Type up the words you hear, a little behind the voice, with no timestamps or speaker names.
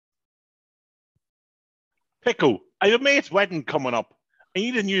Pickle, I have a mate's wedding coming up. I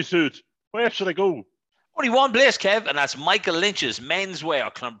need a new suit. Where should I go? Only one place, Kev, and that's Michael Lynch's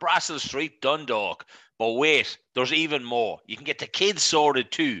Menswear, Clonbrassil Street, Dundalk. But wait, there's even more. You can get the kids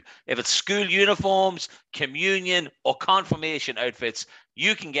sorted too. If it's school uniforms, communion, or confirmation outfits,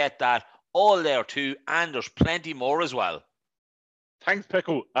 you can get that all there too, and there's plenty more as well. Thanks,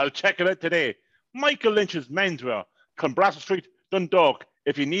 Pickle. I'll check it out today. Michael Lynch's Menswear, Clonbrassil Street, Dundalk.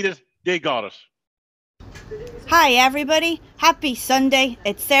 If you need it, they got it. Hi everybody, happy Sunday.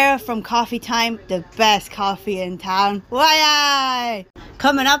 It's Sarah from Coffee Time, the best coffee in town. Why?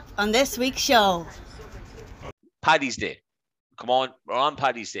 Coming up on this week's show. Paddy's Day. Come on, we're on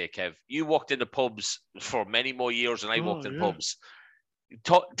Paddy's Day, Kev. You worked in the pubs for many more years than I worked in pubs.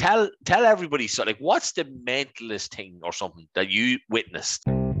 Tell everybody, so like, what's the mentalist thing or something that you witnessed?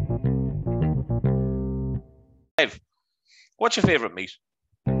 Kev, what's your favourite meat?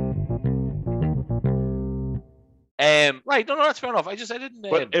 Right, no, that's fair enough. I didn't.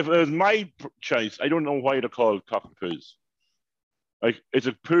 But if it was my choice, I don't know why they're called cockatoos. Like, it's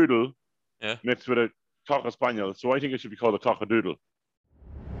a poodle mixed with a cocker spaniel, so I think it should be called a cockadoodle.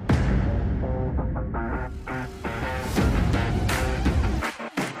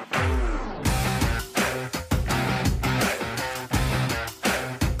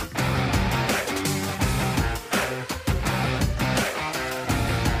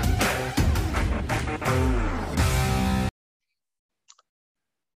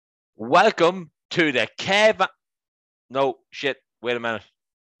 Welcome to the Kev. No, shit. Wait a minute.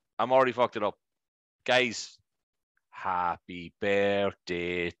 I'm already fucked it up. Guys, happy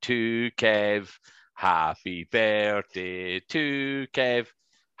birthday to Kev. Happy birthday to Kev.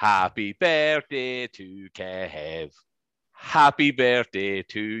 Happy birthday to Kev. Happy birthday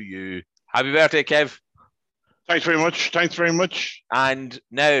to you. Happy birthday, Kev. Thanks very much. Thanks very much. And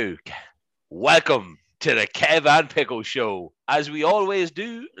now, welcome to the Kev and Pickle Show. As we always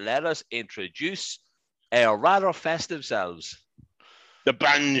do, let us introduce our rather festive selves. The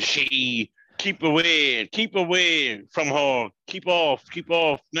Banshee. Keep away from her. Keep off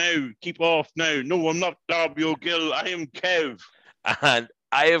now. No, I'm not Darby O'Gill. I am Kev. And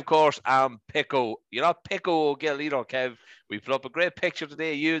I, of course, am Pickle. You're not Pickle O'Gill either, Kev. We put up a great picture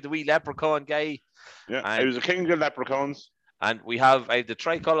today. You, the wee leprechaun guy. Yeah, I was a king of leprechauns. And I have the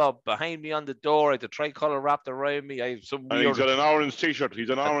tricolour behind me on the door. I have the tricolour wrapped around me. I have some weird... And he's got an orange t-shirt. He's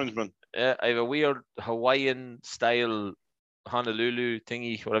an orange man. I have a weird Hawaiian-style Honolulu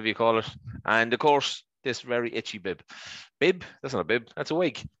thingy, whatever you call it. And, of course, this very itchy bib. Bib? That's not a bib. That's a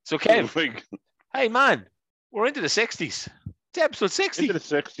wig. So, Kev, hey, man, we're into the 60s. It's episode 60. Into the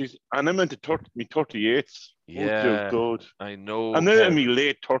 60s. And I'm into me 38s. Yeah, oh, good. I know. And then in me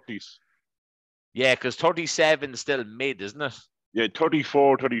late 30s. Yeah, because 37 is still mid, isn't it? Yeah,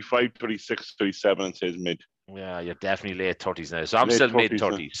 34, 35, 36, 37, it says mid. Yeah, you're definitely late 30s now. So I'm still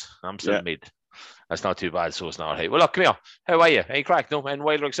mid-30s. I'm still mid. That's not too bad, so it's not. Hey, well, look, come here. How are you? Hey, crack, no? And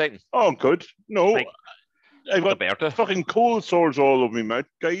wild or exciting? Oh, good. No, I've got fucking cold sores all over my mouth,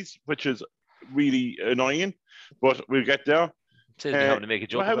 guys, which is really annoying, but we'll get there. Having to make a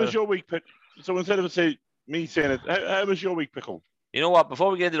joke. How was your week, Pickle? So instead of me saying it, how was your week, Pickle? You know what? Before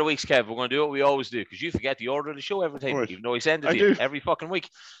we get into the weeks, Kev, we're going to do what we always do, because you forget the order of the show every time, right. Even though I send it to you every fucking week.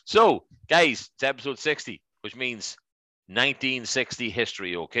 So, guys, it's episode 60, which means 1960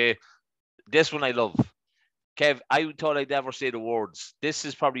 history, okay? This one I love. Kev, I thought I'd never say the words. This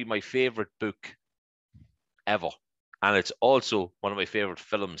is probably my favourite book ever. And it's also one of my favourite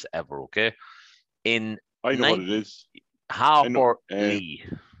films ever, okay? I know what it is. Harper Lee.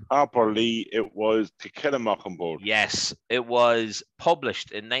 Harper Lee, it was To Kill a Mockingbird. Yes, it was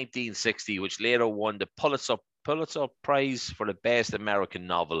published in 1960, which later won the Pulitzer Prize for the best American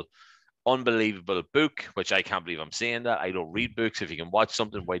novel. Unbelievable book, which I can't believe I'm saying that. I don't read books. If you can watch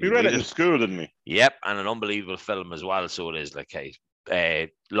something, why do you read it? In school, didn't we? Yep, and an unbelievable film as well. So it is, like,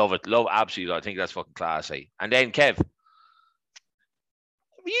 hey, love it, absolutely. I think that's fucking class. Hey. And then Kev,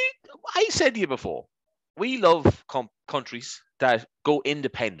 I said to you before, we love countries that go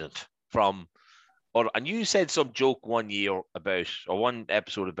independent from, and you said some joke one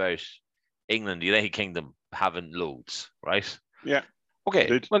episode about England, the United Kingdom having loads, right? Yeah.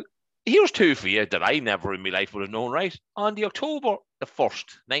 Okay. Well, here's two for you that I never in my life would have known, right? On the October the 1st,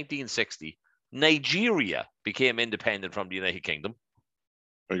 1960, Nigeria became independent from the United Kingdom.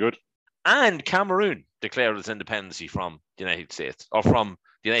 Very good. And Cameroon declared its independence from the United States, or from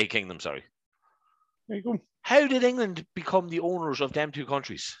the United Kingdom, sorry. There you go. How did England become the owners of them two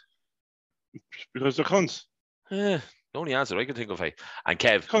countries? Because they're cunts. The only answer I can think of. Hey. And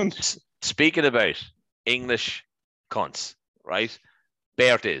Kev, cunts. Speaking about English cunts, right?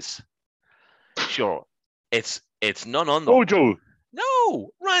 Birthdays. Sure. It's none under. Bojo.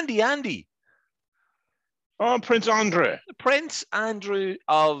 No, Randy Andy. Oh, Prince Andrew. Prince Andrew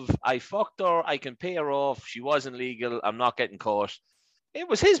of I fucked her, I can pay her off, she wasn't legal, I'm not getting caught. It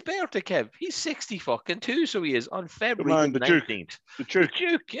was his birthday, Kev. He's 60 fucking 2, so he is on February the 19th. The Duke. The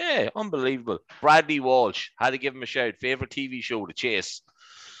Duke, yeah, unbelievable. Bradley Walsh, had to give him a shout. Favorite TV show, The Chase.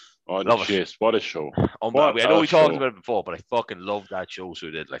 Oh, The Chase, what a show. I know we talked about it before, but I fucking loved that show, so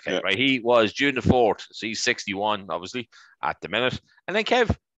he did. Like, right? He was June the 4th, so he's 61, obviously, at the minute. And then,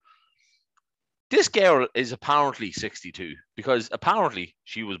 Kev, this girl is apparently 62 because apparently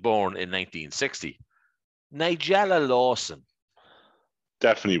she was born in 1960. Nigella Lawson.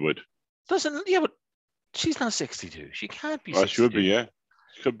 Definitely would. But she's not 62. She can't be 62. She would be, yeah.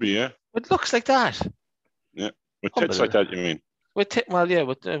 She could be, yeah. It looks like that. Yeah. With tits like that, you mean? Okay.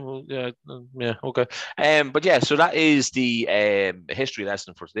 But yeah, so that is the history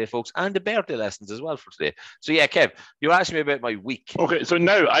lesson for today, folks, and the birthday lessons as well for today. So yeah, Kev, you asked me about my week. Okay, so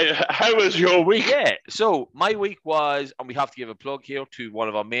now, how was your week? Yeah, so my week was, and we have to give a plug here to one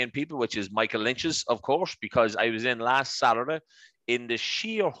of our main people, which is Michael Lynch's, of course, because I was in last Saturday in the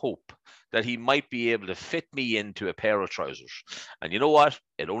sheer hope that he might be able to fit me into a pair of trousers. And you know what?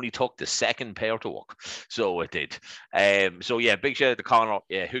 It only took the second pair to work. So it did. So yeah, big shout out to Connor.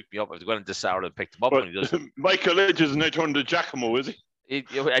 Yeah, hooked me up. I was going to Saturday and picked him up. But Michael Lynch is now turned to Giacomo, is he?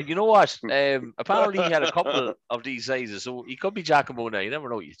 You know what? Apparently he had a couple of these sizes, so he could be Giacomo now. You never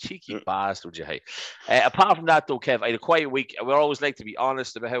know, you cheeky bastard, you. Apart from that, though, Kev, I had a quiet week. We always like to be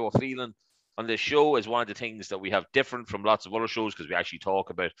honest about how we're feeling on this show. Is one of the things that we have different from lots of other shows because we actually talk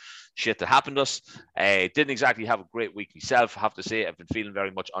about shit that happened to us. Didn't exactly have a great week myself, I have to say. I've been feeling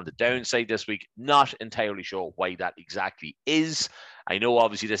very much on the downside this week. Not entirely sure why that exactly is. I know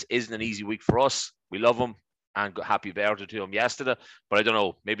obviously this isn't an easy week for us. We love him and got happy birthday to him yesterday, but I don't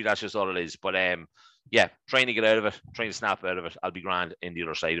know, maybe that's just all it is. But yeah, trying to get out of it, trying to snap out of it. I'll be grand in the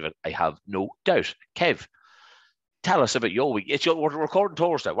other side of it, I have no doubt. Kev, tell us about your week. We're recording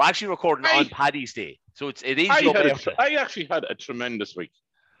Thursday. We're actually recording on Paddy's Day, so it is your birthday. I actually had a tremendous week.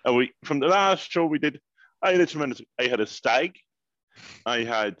 From the last show we did, I had a tremendous. I had a stag.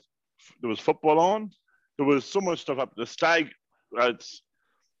 There was football on. There was so much stuff up. The stag. I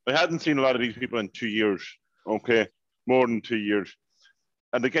hadn't seen a lot of these people in 2 years. Okay, more than 2 years,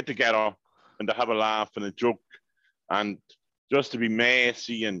 and they get together and they have a laugh and a joke, and just to be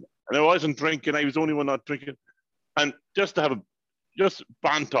messy and I wasn't drinking. I was the only one not drinking. And just to have just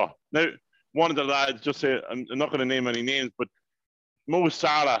banter. Now, one of the lads just said, I'm not going to name any names, but Mo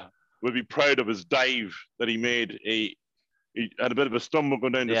Salah will be proud of his dive that he made. He had a bit of a stumble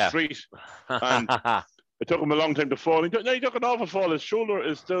going down the street. And it took him a long time to fall. He took an awful fall. His shoulder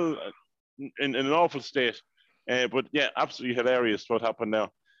is still in an awful state. But yeah, absolutely hilarious what happened now.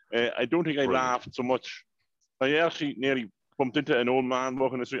 I don't think I laughed so much. I actually nearly bumped into an old man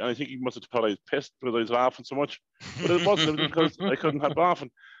walking the street, and I think he must have thought I was pissed because I was laughing so much. But it wasn't. It was because I couldn't help laughing.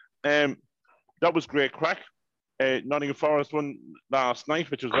 That was great crack. Nottingham Forest won last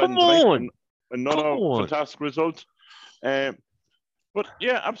night, which was another fantastic result. But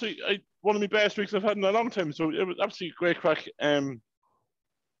yeah, absolutely, one of my best weeks I've had in a long time. So it was absolutely great crack. The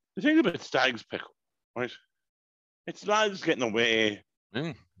thing about Stags Pickle, right? It's lads getting away.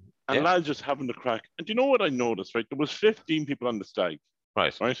 And lads just having the crack. And do you know what I noticed, right? There was 15 people on the stag.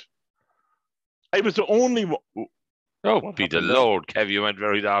 Right. I was the only one. Oh, be the Lord, Kev, you went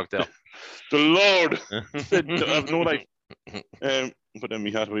very dark there. The Lord. I have no life. Put in my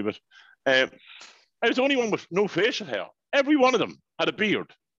hat a wee bit. I was the only one with no facial hair. Every one of them had a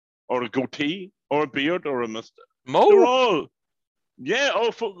beard, or a goatee, or a beard, or a mustache. Mo? They're all... Yeah,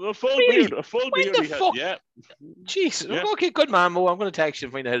 a full really? beard. A full beard he had. Yeah. Jeez. Yeah. Okay, good man, Mo. I'm going to text you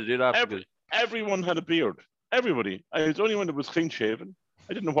and find out how to do that. Everyone had a beard. Everybody. I was the only one that was clean shaven.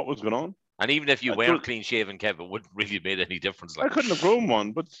 I didn't know what was going on. And even if you weren't clean shaven, Kev, it wouldn't really have made any difference. I couldn't have grown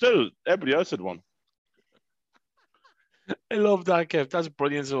one, but still, everybody else had one. I love that, Kev. That's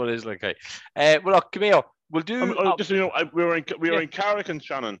brilliant. So it is like, hey. Well, look, come here. We'll do. Just we were in Carrick and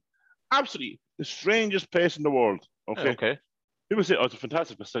Shannon. Absolutely the strangest place in the world. Okay. People say, "Oh, it's a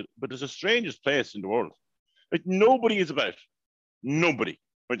fantastic place," but it's the strangest place in the world. Like nobody is about. Nobody.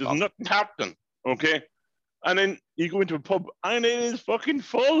 Right? There's nothing happening. Okay. And then you go into a pub and it is fucking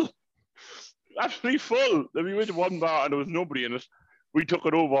full. Absolutely full. Then we went to one bar and there was nobody in it. We took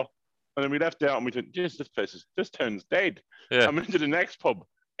it over and then we left out and we said, "Yes, this town's dead." Yeah. And we went to the next pub.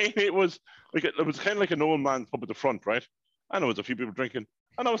 And it was kind of like an old man's pub at the front, right? And there was a few people drinking.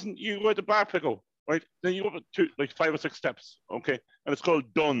 And you go at the bar pickle, right? Then you go up to like 5 or 6 steps, okay? And it's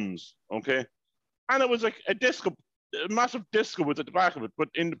called Dunn's, okay? And it was like a massive disco was at the back of it, but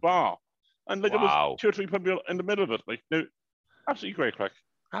in the bar. And like, it was 2 or 3 people in the middle of it. Like, no, absolutely great crack.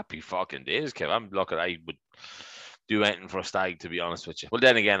 Happy fucking days, Kev. I'm looking. I would do anything for a stag, to be honest with you. Well,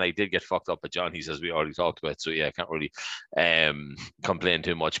 then again, I did get fucked up at Johnny's, as we already talked about. So yeah, I can't really complain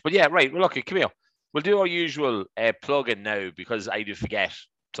too much. But yeah, right. Well, look, come here. We'll do our usual plug-in now, because I do forget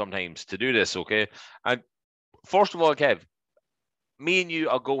sometimes to do this. Okay. And first of all, Kev, me and you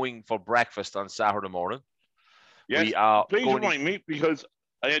are going for breakfast on Saturday morning. Yes. Please remind me, because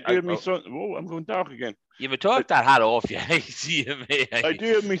I do have my son. Oh, I'm going dark again. You took that hat off, yeah. I see you, mate. I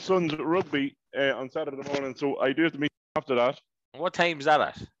do have my son's rugby on Saturday morning, so I do have to meet after that. What time's that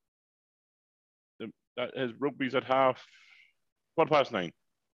at? His rugby's at 9:15.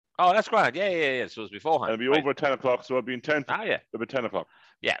 Oh, that's grand. Yeah. So it's beforehand. It'll be over at 10 o'clock, so I'll be in 10. Yeah. It'll be 10 o'clock.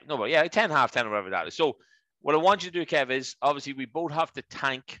 Yeah, no, but yeah, 10, half 10, or whatever that is. So what I want you to do, Kev, is obviously we both have to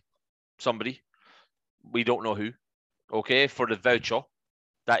thank somebody. We don't know who, okay, for the voucher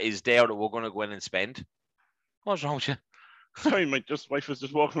that is there that we're going to go in and spend. What's wrong with you? Sorry, my wife was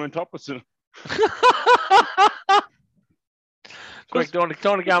just walking around top of it. Turn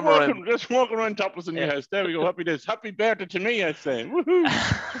the camera around. Just walking around topless in your house. There we go. Happy days. Happy birthday to me, I say. Woohoo.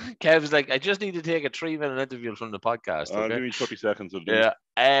 Kev's like, I just need to take a 3-minute interview from the podcast. Okay? Give me 30 seconds of this.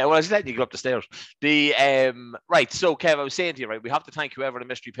 Yeah. Well, I was letting you go up the stairs. Right. So, Kev, I was saying to you, right, we have to thank whoever the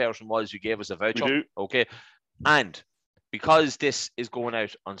mystery person was who gave us a voucher. We do. Okay. And because this is going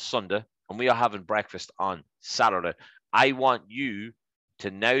out on Sunday and we are having breakfast on Saturday, I want you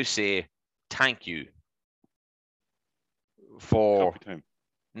to now say thank you for.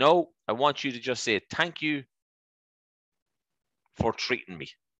 No, I want you to just say thank you for treating me.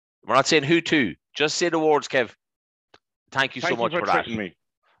 We're not saying who to. Just say the words, Kev. Thank you so much for that. Me.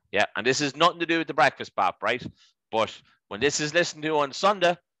 Yeah, and this is nothing to do with the breakfast bap, right? But when this is listened to on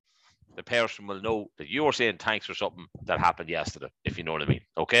Sunday, the person will know that you were saying thanks for something that happened yesterday, if you know what I mean.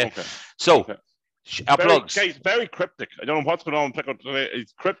 Okay? So, our plugs. Guys, very cryptic. I don't know what's going on.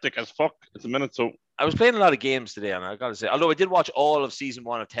 It's cryptic as fuck. It's a minute, so. I was playing a lot of games today, and I got to say, although I did watch all of season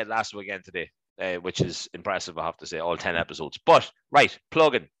 1 of Ted Lasso again today, which is impressive, I have to say, all 10 episodes. But, right,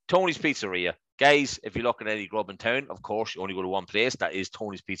 plugging Tony's Pizzeria. Guys, if you're looking at any grub in town, of course, you only go to one place. That is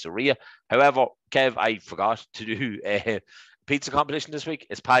Tony's Pizzeria. However, Kev, I forgot to do a pizza competition this week.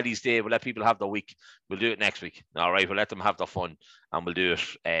 It's Paddy's Day. We'll let people have their week. We'll do it next week. All right, we'll let them have their fun, and we'll do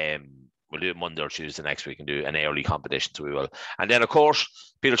it. We'll do it Monday or Tuesday next week and do an early competition, so we will. And then, of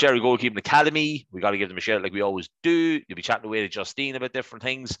course, Peter Cherry Goalkeeping Academy. We got to give them a shout like we always do. You'll be chatting away to Justine about different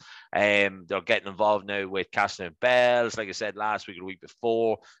things. They're getting involved now with casting out bells, like I said last week or the week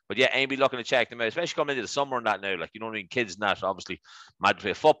before. But yeah, Amy looking to check them out, especially coming into the summer and that now. Like, you know what I mean? Kids and that, obviously, mad to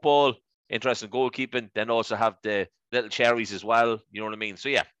play football, interested in goalkeeping. Then also have the little cherries as well. You know what I mean? So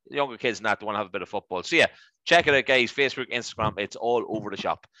yeah, younger kids and that want to have a bit of football. So yeah, check it out, guys. Facebook, Instagram, it's all over the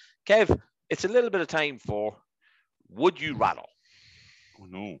shop. Kev, it's a little bit of time for Would You Rather? Oh,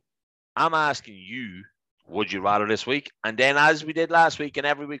 no. I'm asking you, would you rather this week? And then as we did last week and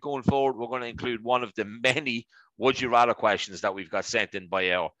every week going forward, we're going to include one of the many would you rather questions that we've got sent in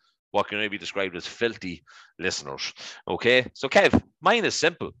by our, what can maybe be described as filthy listeners. Okay? So, Kev, mine is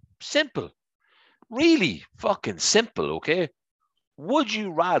simple. Simple. Really fucking simple, okay? Would you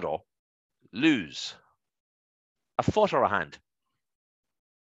rather lose a foot or a hand?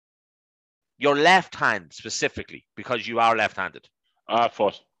 Your left hand specifically, because you are left-handed.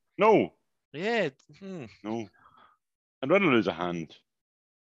 Foot. No. Yeah. No. I'd rather lose a hand.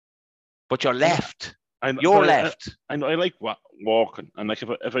 But you're left. You're left. I know. I like walking, and like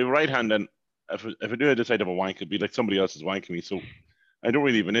if I right hand, then if I do decide of a wank, it'd be like somebody else is wanking me. So I don't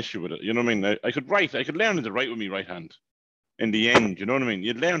really have an issue with it. You know what I mean? I could learn how to write with my right hand. In the end, you know what I mean?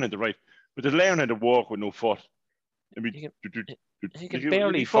 You'd learn how to write, but to learn how to walk with no foot. You can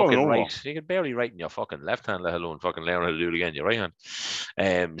barely fucking write. You can barely write in your fucking left hand, let alone fucking learn how to do it again your right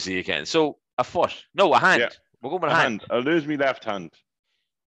hand. So you can. So a foot. No, a hand. Yeah. We're going with a hand. I'll lose my left hand.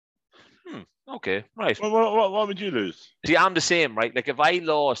 Okay, right. What would you lose? See, I'm the same, right? Like if I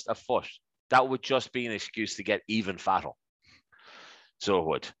lost a foot, that would just be an excuse to get even fatter. So it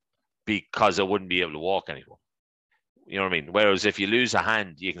would, because I wouldn't be able to walk anymore. You know what I mean? Whereas if you lose a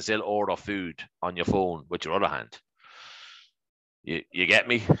hand, you can still order food on your phone with your other hand. You get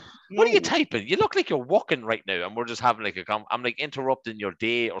me? No. What are you typing? You look like you're walking right now, and we're just having like I'm like interrupting your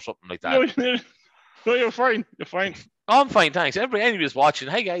day or something like that. No, you're fine. You're fine. Oh, I'm fine, thanks. Anybody's watching.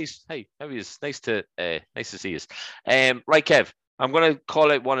 Hey guys. Hey, it's nice to see you. Right, Kev. I'm gonna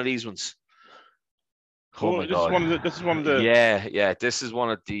call out one of these ones. Oh my God. This is one of the. Yeah. This is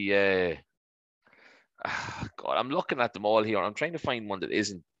one of the. God, I'm looking at them all here. I'm trying to find one that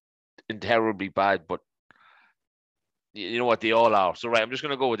isn't terribly bad, but You know what they all are. So, right, I'm just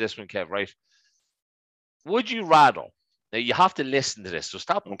going to go with this one, Kev, right? Would you rather, now you have to listen to this, so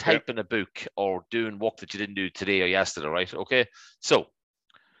stop typing a book or doing work that you didn't do today or yesterday, right? Okay? So,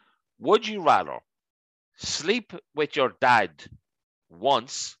 would you rather sleep with your dad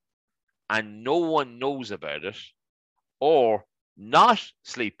once and no one knows about it, or not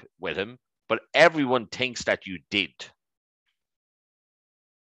sleep with him, but everyone thinks that you did?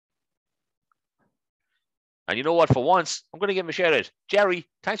 And you know what? For once, I'm going to give him a shout out. Jerry,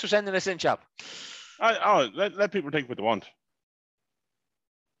 thanks for sending this in, chap. Let people think what they want.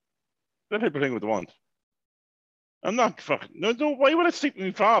 Let people think what they want. I'm not fucking. No. Why would I sleep with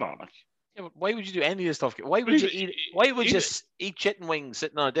my father? Like? Yeah, but why would you do any of this stuff? Why would you eat? Why would you eat chicken wings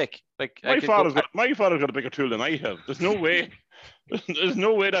sitting on a dick? Like my father's got a bigger tool than I have. There's no way. There's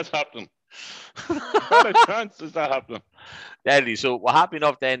no way that's happening. Not a chance is that happening. Deadly. So we're happy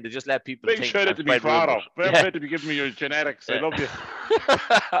enough then to just let people big think. Shout out to me father. Very happy to be giving me your genetics. I love you.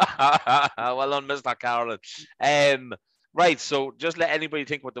 Well done, Mr. Carolyn. Right. So just let anybody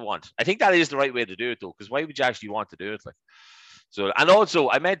think what they want. I think that is the right way to do it, though, because why would you actually want to do it? Like, so, and also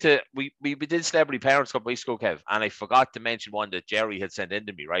I meant to. We did Celebrity Parents a couple weeks ago, Kev, and I forgot to mention one that Jerry had sent in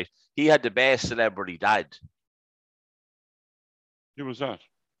to me. Right. He had the best celebrity dad. Who was that?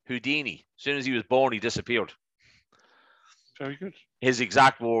 Houdini. As soon as he was born, he disappeared. Very good. His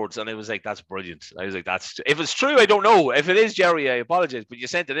exact words, and I was like, "That's brilliant." I was like, "That's if it's true, I don't know. If it is, Jerry, I apologize, but you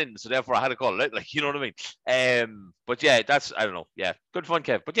sent it in, so therefore I had to call it out. Like, you know what I mean? But yeah, that's I don't know. Yeah, good fun,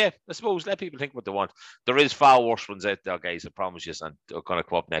 Kev. But yeah, I suppose let people think what they want. There is far worse ones out there, guys. I promise you, and they're gonna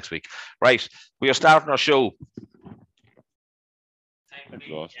come up next week. Right, we are starting our show.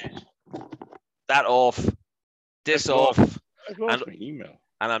 That off, this off, and my email.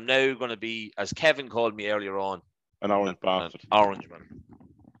 And I'm now going to be, as Kevin called me earlier on, an orange bastard. An Orangeman.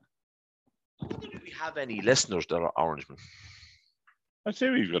 I wonder if we have any listeners that are Orangemen. I'd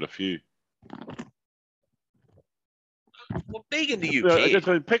say we've got a few. We're big in the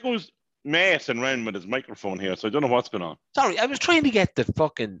UK. Pickles messing around with his microphone here, so I don't know what's going on. Sorry, I was trying to get the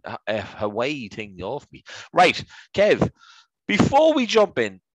fucking Hawaii thing off me. Right, Kev, before we jump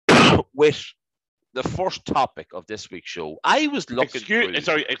in with the first topic of this week's show, I was looking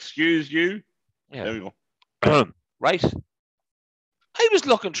excuse you. Yeah. There we go. Right. I was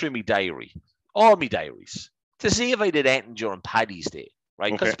looking through my diary, all my diaries, to see if I did anything during Paddy's Day,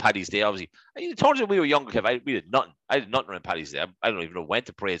 right? Because it's Paddy's Day, obviously. It turns out we were younger, Kev. We did nothing. I did nothing around Paddy's Day. I don't even know when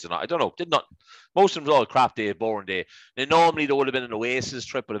to parades or not. I don't know. Did nothing. Most of them was all a crap day, boring day. Now, normally there would have been an Oasis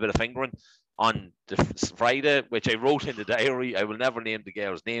trip with a bit of fingering on the Friday, which I wrote in the diary. I will never name the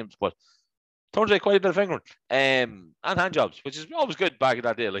girls' names, but turns out quite a bit of fingering and hand jobs, which is always good back in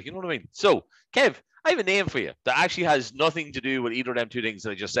that day. Like, you know what I mean? So, Kev, I have a name for you that actually has nothing to do with either of them two things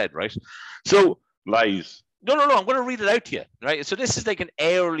that I just said, right? So, lies. No. I'm going to read it out to you, right? So this is like an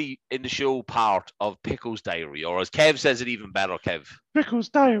early in the show part of Pickle's Diary, or as Kev says it even better, Kev. Pickle's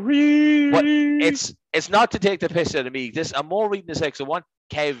Diary. But it's not to take the piss out of me. I'm more reading this because I want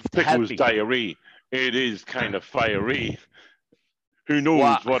Kev to help me. Pickle's Diary. It is kind of fiery. Who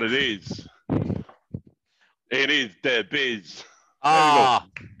knows what it is? It is the biz.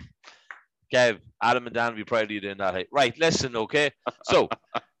 Kev, Adam and Dan will be proud of you doing that. Right, listen, okay? So,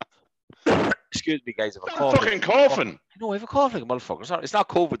 excuse me, guys. If I'm fucking coughing. No, I have a cough like a motherfucker. It's not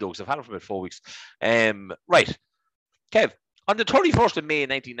COVID, though, because I've had it for about 4 weeks. Right. Kev, on the 31st of May,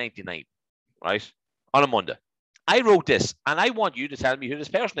 1999, right, on a Monday, I wrote this, and I want you to tell me who this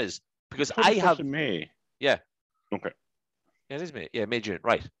person is, because I have... May? Yeah. Okay. Yeah, it is May. Yeah, May, June.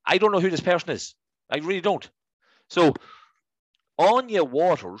 Right. I don't know who this person is. I really don't. So, Anya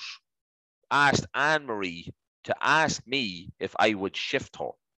Waters asked Anne-Marie to ask me if I would shift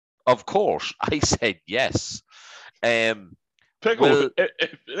her. Of course, I said yes. Pickle,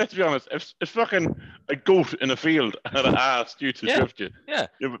 let's be honest, if fucking a goat in a field had asked you to shift you,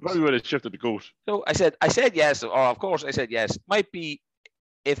 you probably would have shifted the goat. So I said yes, or of course I said yes. Might be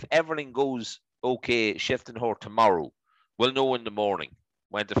if everything goes okay, shifting her tomorrow. We'll know in the morning.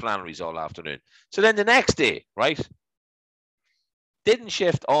 Went to Flannery's all afternoon. So then the next day, right? Didn't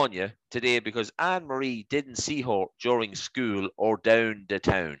shift Anya today because Anne-Marie didn't see her during school or down the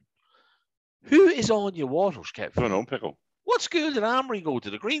town. Who is Anya Waters, Kev? I don't know, Pickle. What school did Anne-Marie go to?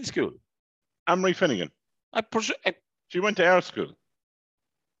 The Green School? Anne-Marie Finnegan. She went to our school.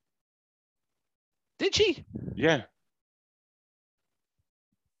 Did she? Yeah.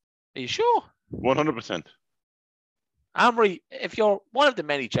 Are you sure? 100%. Anne-Marie, if you're one of the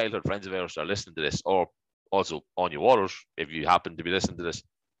many childhood friends of ours that are listening to this, or also Anya Waters, if you happen to be listening to this,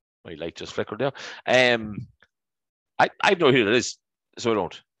 my light just flickered there. I know who it is, so I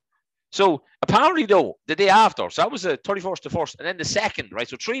don't. So apparently, though, the day after, so that was the 31st to 1st, and then the 2nd, right?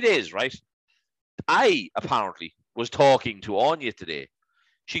 So 3 days, right? I apparently was talking to Anya today.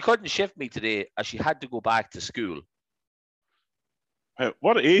 She couldn't shift me today as she had to go back to school.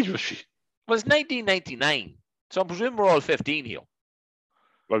 What age was she? Well, it's 1999. So I presume we're all 15 here.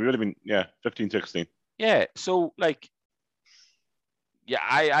 Well, we would have been, 15, 16. Yeah. So, like,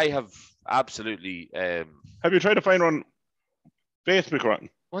 I have absolutely. Have you tried to find her on Facebook or anything?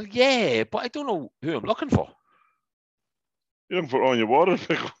 Well, yeah, but I don't know who I'm looking for. You're looking for Anya Waters?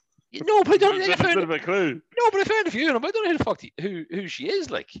 No, but I don't know. That's a bit of a clue. No, but I found a few of them. I don't know who the fuck who she is.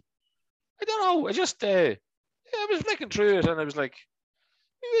 Like, I don't know. I just I was flicking through it and I was like,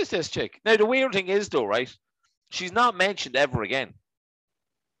 who is this chick? Now the weird thing is though, right? She's not mentioned ever again.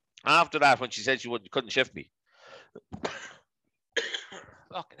 After that, when she said she couldn't shift me.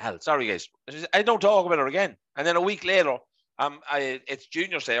 Fucking hell! Sorry, guys. I don't talk about her again. And then a week later, it's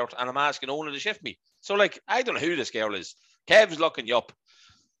Junior out, and I'm asking Ona to shift me. So, like, I don't know who this girl is. Kev's looking you up.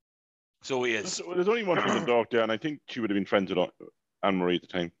 So he is. There's only one from the dog there, and I think she would have been friends with Anne Marie at the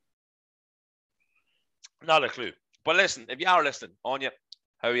time. Not a clue. But listen, if you are listening, Anya,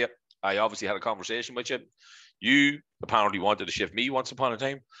 how are you? I obviously had a conversation with you. You apparently wanted to shift me once upon a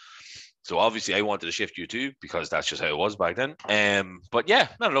time. So obviously I wanted to shift you too, because that's just how it was back then. But yeah,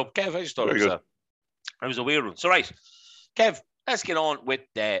 I don't know. Kev, I just thought it was a weird one. So right, Kev, let's get on with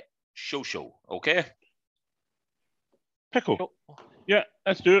the show, okay? Pickle. Yeah,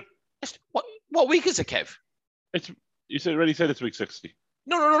 let's do it. What week is it, Kev? You already said it's week 60.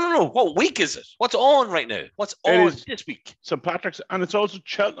 No. What week is it? What's on right now? What's on this week? St. Patrick's, and it's also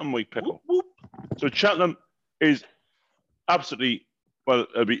Cheltenham week, Pickle. Whoop, whoop. So Cheltenham is absolutely, well,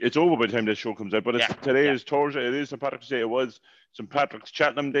 it's over by the time this show comes out, but today is Thursday. It is St. Patrick's Day. It was St. Patrick's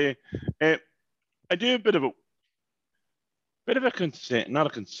Cheltenham Day. I do a bit of a concern, not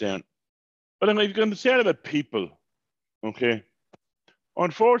a concern, but I'm concerned about people, okay?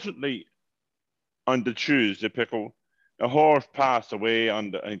 Unfortunately, on the Tuesday, Pickle, a horse passed away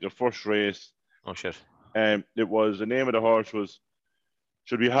on the first race. Oh shit! It was, the name of the horse was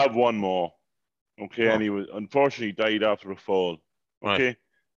Should We Have One More? Okay, and he was unfortunately died after a fall. Okay, right.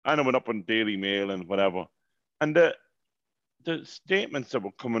 And it went up on Daily Mail and whatever. And the statements that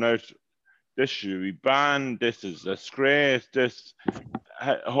were coming out, this should be banned. This is a disgrace. This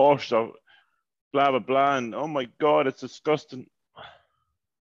horse, blah blah blah. And oh my God, it's disgusting.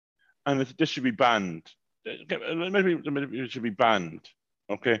 And this should be banned. Maybe it should be banned.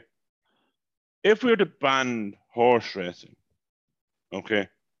 Okay. If we were to ban horse racing, okay,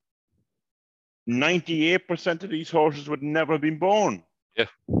 98% of these horses would never have been born. Yeah,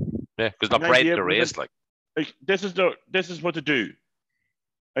 because they're bred to race. Like this is what to do.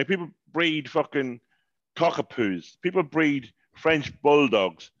 Like, people breed fucking cockapoos. People breed French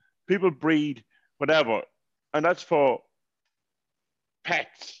bulldogs. People breed whatever, and that's for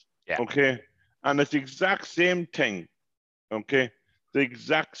pets. Yeah. Okay. And it's the exact same thing. Okay. The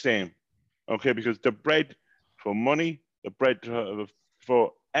exact same. Okay. Because they're bred for money. They're bred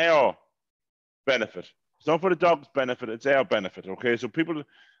for our benefit. It's not for the dog's benefit. It's our benefit. Okay. So people,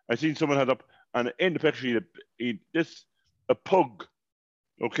 I seen someone had up, and in the picture, a pug.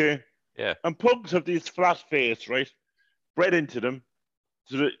 Okay. Yeah. And pugs have these flat face, right? Bred into them.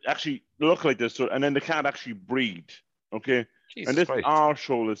 So they actually look like this. So, and then they can't actually breed. Okay. Jesus and this Christ.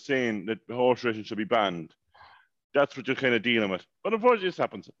 arsehole is saying that horse racing should be banned. That's what you're kind of dealing with. But unfortunately, this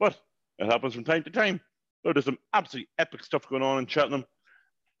happens. But it happens from time to time. So there's some absolutely epic stuff going on in Cheltenham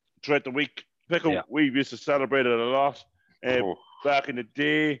throughout the week. Pickle, we used to celebrate it a lot. Back in the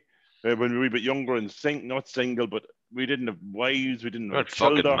day, when we were a bit younger and not single, but we didn't have wives, we didn't have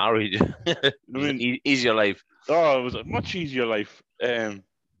children. Fucking married. I mean, easier life. Oh, it was a much easier life.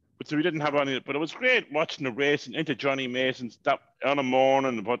 But so we didn't have any, but it was great watching the racing into Johnny Mason's on a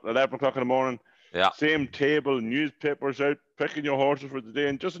morning, about 11 o'clock in the morning. Yeah. Same table, newspapers out, picking your horses for the day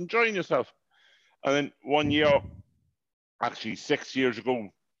and just enjoying yourself. And then one year, actually 6 years ago,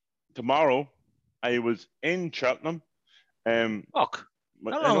 tomorrow, I was in Cheltenham. Fuck.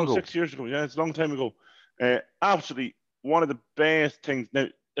 I know, 6 years ago. Yeah, it's a long time ago. Absolutely one of the best things. Now,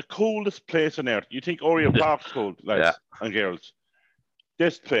 the coldest place on earth. You think Oriel Park's cold, lads and girls.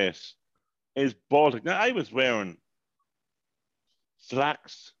 This place is Baltic. Now, I was wearing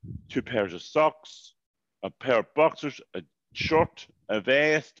slacks, 2 pairs of socks, a pair of boxers, a shirt, a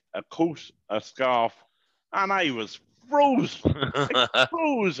vest, a coat, a scarf, and I was frozen. Like,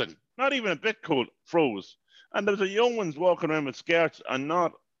 frozen. Not even a bit cold, froze. And there was a young ones walking around with skirts and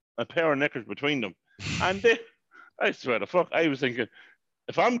not a pair of knickers between them. And I swear to fuck, I was thinking,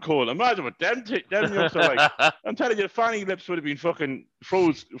 if I'm cold, imagine what them youngsters are like. I'm telling you, the fanny lips would have been fucking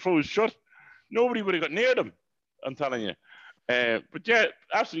froze shut. Nobody would have got near them. I'm telling you. But yeah,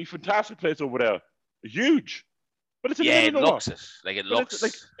 absolutely fantastic place over there. Huge. But it's in the middle of nowhere. It looks.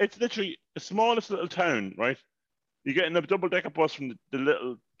 It's literally the smallest little town, right? You get in a double-decker bus from the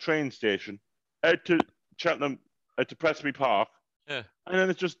little train station out to Cheltenham, out to Presby Park. Yeah. And then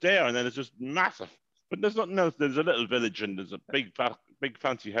it's just there, and then it's just massive. But there's nothing else. There's a little village, and there's a big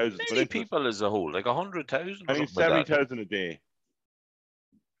fancy houses. How many people as a whole? Like 100,000? I think 70,000 a day.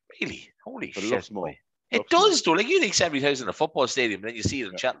 Really? Holy but shit. It looks small. It does, though. Like, you think 70,000 in a football stadium, and then you see it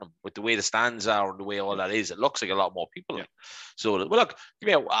in Cheltenham with the way the stands are and the way all that is. It looks like a lot more people. Yeah. So, well, look,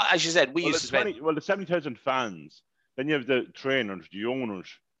 as you said, we used to spend. The 70,000 fans. Then you have the trainers, the owners,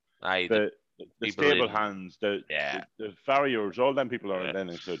 the stable hands, the farriers, all them people are then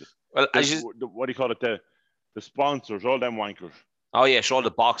included. Well, what do you call it? The sponsors, all them wankers. Oh, yeah, sure.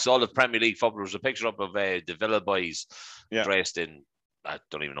 All the Premier League footballers. A picture up of the Villa boys dressed in, I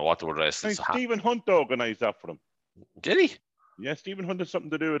don't even know what they were dressed in. Stephen Hunt organised that for them. Did he? Yeah, Stephen Hunt has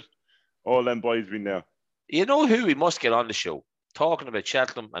something to do with all them boys being there. You know who we must get on the show? Talking about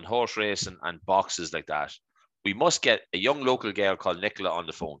Cheltenham and horse racing and boxes like that. We must get a young local girl called Nicola on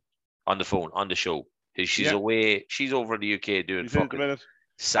the show. She's away. She's over in the UK doing fucking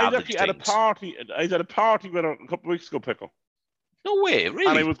savage things. I was at a party with her a couple of weeks ago, Pickle. No way, really?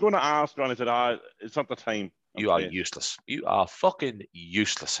 And I was going to ask her, and I said, it's not the time. You are useless. You are fucking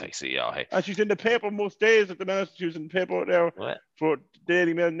useless, I see. Hey. And she's in the paper most days at the minute. She was in the paper there for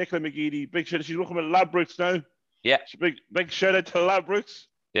Daily Mail, Nicola McGeady. Big shout out. She's working with Ladbrokes now. Yeah. Big shout out to Ladbrokes.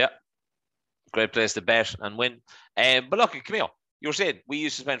 Yeah. Great place to bet and win. But look, come here. You were saying we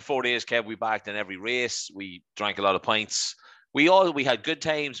used to spend 4 days, Kev. We backed in every race. We drank a lot of pints. We had good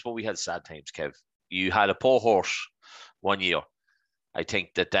times, but we had sad times, Kev. You had a poor horse one year, I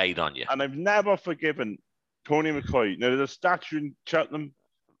think, that died on you. And I've never forgiven Tony McCoy. Now, there's a statue in Cheltenham.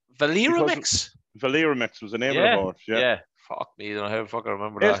 Valeramix was the name of the horse. Yeah. Fuck me. I don't know how the fuck I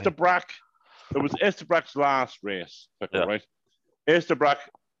remember that. It was Estebrack's last race, right? Estebrack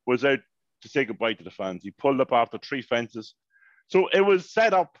was out to say goodbye to the fans. He pulled up after 3 fences. So it was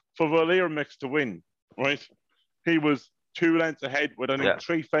set up for Valeramix to win, right? He was 2 lengths ahead with only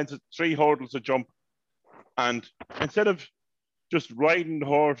 3 fences, 3 hurdles to jump. And instead of just riding the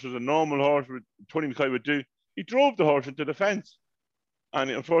horse as a normal horse Tony McCoy would do, he drove the horse into the fence. And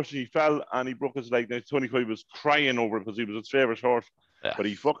unfortunately, he fell and he broke his leg. Now, Tony McCoy was crying over it because he was his favourite horse. Yeah. But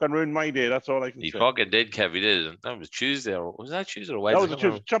he fucking ruined my day. That's all I can say. He fucking did, Kev. He did. That was Tuesday. Was that Tuesday or Wednesday? That was a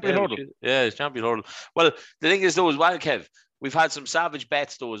Tuesday. Champion hurdle. Yeah, it's champion hurdle. Well, the thing is, though, as well, Kev, we've had some savage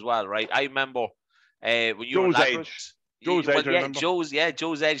bets, though, as well, right? I remember when you were at Joe's Edge.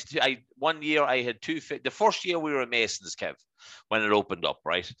 Joe's Edge. One year I had 250. The first year we were at Masons, Kev, when it opened up,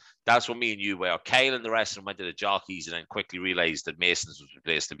 right? That's when me and you were. Kyle and the rest of them went to the jockeys and then quickly realised that Masons was the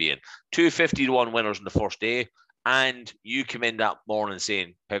place to be in. 250 to 1 winners on the first day. And you come in that morning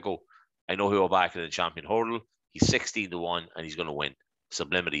saying, Pickle, I know who will back in the champion hurdle. He's 16 to 1 and he's going to win.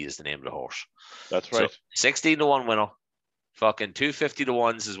 Sublimity is the name of the horse. That's right. So 16 to 1 winner. Fucking 250 to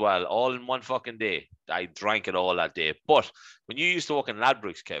 1s as well, all in one fucking day. I drank it all that day. But when you used to walk in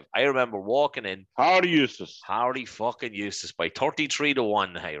Ladbrokes, Kev, I remember walking in. Hardy fucking Eustace by 33 to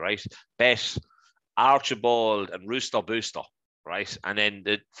 1, hey, right? Bet Archibald and Rooster Booster, right? And then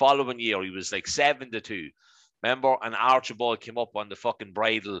the following year, he was like 7 to 2. Remember? And Archibald came up on the fucking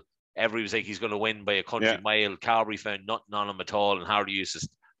bridle. Everybody was like, he's going to win by a country mile. Carberry found nothing on him at all. And Hardy Eustace,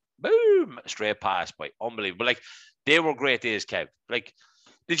 boom, straight past by. Unbelievable. Like, they were great days, Kev. Like,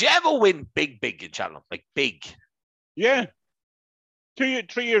 did you ever win big in Cheltenham? Like, big? Yeah. 3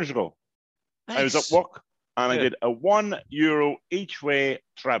 years ago. Nice. I was at work and I did a €1 each way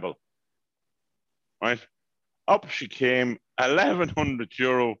travel. Right? Up she came,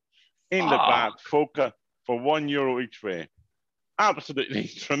 €1,100 in the back, Foca, for €1 each way. Absolutely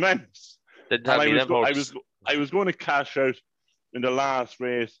tremendous. I was going to cash out in the last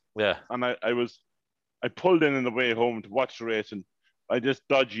race. Yeah. And I pulled in the way home to watch the race, and I just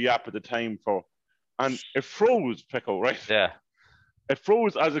dodgy app at the time and it froze, Pickle, right? Yeah. It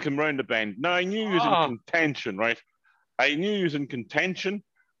froze as it came round the bend. Now I knew he was in contention, right? I knew he was in contention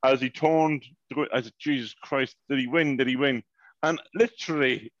as he turned. I said, Jesus Christ, did he win? Did he win? And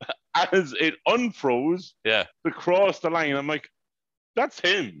literally, as it unfroze, to cross the line, I'm like, that's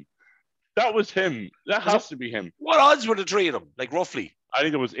him. That was him. That has to be him. What odds were the 3 of them? Like, roughly? I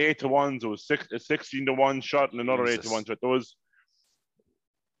think it was 8 to 1s. It was 16 to 1 shot and another 8 to 1 shot. There was,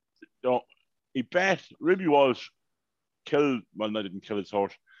 he bet Ruby Walsh didn't kill his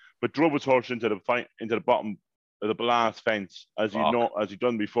horse, but drove his horse into the bottom the blast fence as you've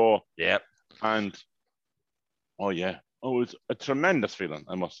done before. Yeah. And it was a tremendous feeling,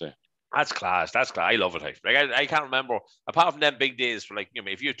 I must say. That's class. That's class. I love it. Like I can't remember, apart from them big days for, like, you know,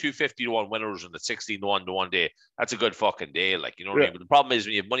 if you're 250-1 winners and the 16-1 to one day, that's a good fucking day. Like, you know what I mean? But the problem is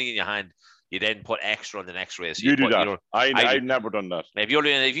when you have money in your hand, you then put extra on the next race. You do that. You know, I've never done that. If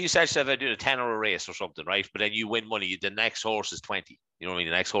you set yourself out doing a 10 or a race or something, right? But then you win money, the next horse is 20. You know what I mean?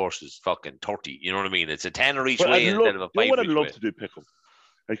 The next horse is fucking 30. You know what I mean? It's a 10 or each way instead of a 5. You know what I'd love to do, Pickle?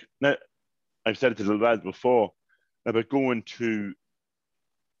 Like, now, I've said it to the lads before about going to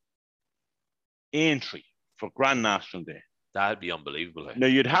Aintree for Grand National Day. That'd be unbelievable. Now,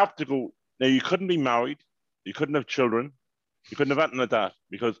 you'd have to go. Now, you couldn't be married. You couldn't have children. You couldn't have anything like that,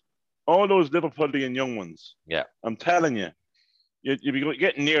 because all those Liverpoolian young ones, I'm telling you, you'd be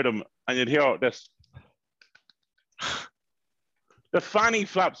getting near them and you'd hear this. The fanny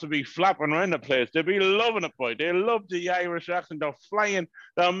flaps would be flapping around the place. They'd be loving it, boy. They love the Irish accent. They're flying.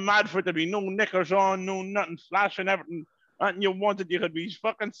 They're mad for it. There'd be no knickers on, no nothing, flashing everything. Nothing you wanted, you could be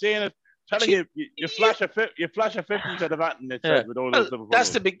fucking saying it. Telling you flash a 50 instead of that, and it's with all those Liverpool. That's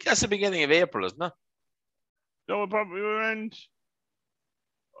the beginning of April, isn't it? No, probably around.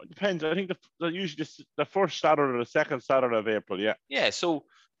 It depends. I think usually the first Saturday or the second Saturday of April. Yeah. Yeah. So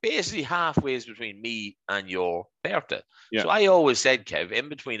basically halfway between me and your birthday. Yeah. So I always said, Kev, in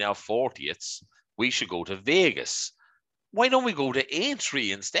between our 40th, we should go to Vegas. Why don't we go to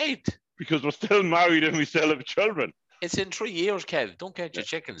Aintree instead? Because we're still married and we still have children. It's in 3 years, Kev. Don't get your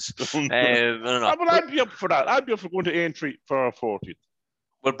chickens. I don't know. But I'd be up for that. I'd be up for going to Aintree for our 40th.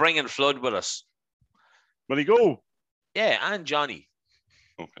 We're bringing Flood with us. Will he go? Yeah, and Johnny.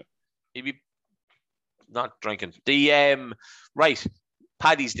 Okay. He'd be not drinking. The right,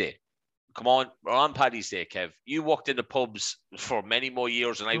 Paddy's Day. Come on, we're on Paddy's Day, Kev. You walked into pubs for many more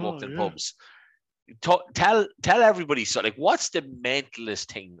years than I walked in pubs. Tell everybody, so like, what's the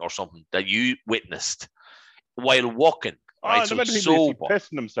mentalist thing or something that you witnessed while walking? Right, so sober,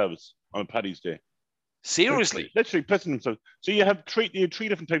 pissing themselves on Paddy's Day. Seriously, literally pissing themselves. So you have three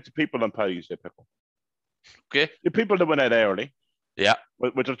different types of people on Paddy's Day, Pickle. Okay, the people that went out early,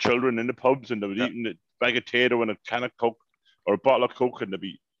 with their children in the pubs, and they were eating a bag of potato and a can of Coke or a bottle of Coke, and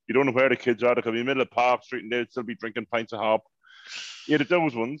you don't know where the kids are. They could be in the middle of Park Street and they'd still be drinking pints of hop. You had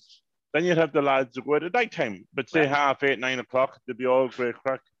those ones. Then you'd have the lads that go out at night time, but say 8:30, 9 o'clock, they'd be all great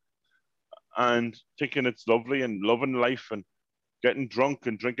crack and thinking it's lovely and loving life and getting drunk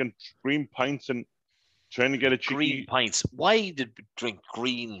and drinking green pints and trying to get a cheeky... Green pints? Why did we drink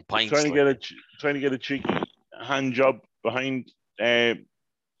green pints? Trying to get a cheeky hand job behind the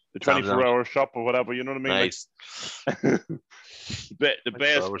 24-hour shop or whatever, you know what I mean? Nice. Like, the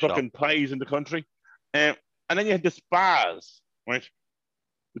best fucking pies in the country. And then you had the spas, right?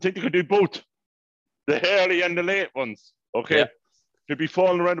 I think they could do both, the early and the late ones. Okay, you'd be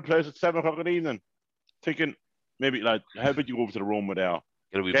falling around the place at 7 o'clock in the evening, thinking maybe like, how about you go over to the Roma there?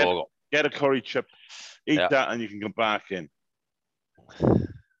 Get a curry chip, eat that, and you can come back in.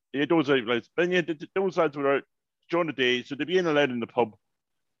 Yeah, those lads. Then those lads were out during the day, so they'd be in allowed in the pub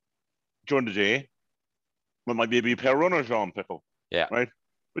during the day. Well, might be a pair of runners on, Pickle. Yeah. Right.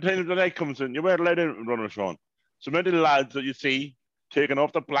 But then the night comes in, you weren't allowed in runners on. So many lads that you see taking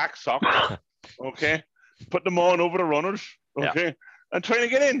off the black socks, okay, put them on over the runners, okay, and trying to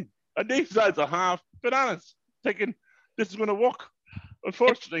get in. And these lads are half bananas, thinking this is going to work.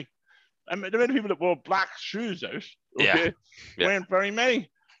 Unfortunately, I mean, the many people that wore black shoes out, okay, weren't very many.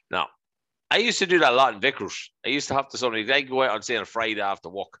 No, I used to do that a lot in Vickers. I used to have to they'd go out on, say, on a Friday after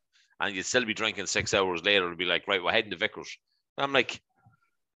work, and you'd still be drinking 6 hours later and be like, right, we're heading to Vickers. And I'm like,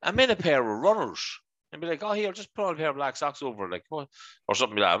 I'm in a pair of runners. And be like, oh, here, just put on a pair of black socks over, like, what? Or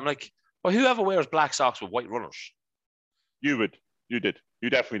something like that. I'm like, well, whoever wears black socks with white runners? You would. You did. You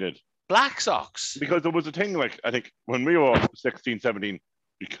definitely did. Black socks? Because there was a thing, like, I think when we were 16, 17,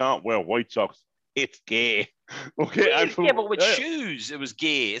 you can't wear white socks. It's gay. Okay. Really? But with shoes, it was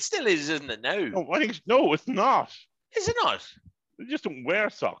gay. It still is, isn't it now? No, it's not. Is it not? You just don't wear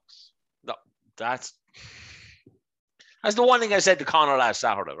socks. No, that's the one thing I said to Connor last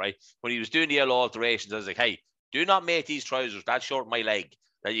Saturday, right? When he was doing the yellow alterations, I was like, hey, do not make these trousers that short my leg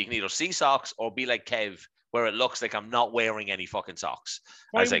that you can either see socks or be like Kev, where it looks like I'm not wearing any fucking socks.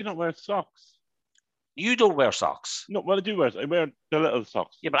 Why do you not wear socks? You don't wear socks. No, well, I do wear. I wear the little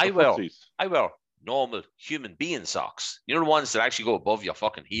socks. Yeah, but I wear normal human being socks. You know, the ones that actually go above your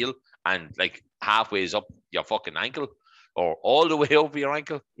fucking heel and like halfway up your fucking ankle or all the way over your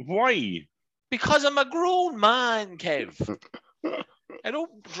ankle. Why? Because I'm a grown man, Kev. I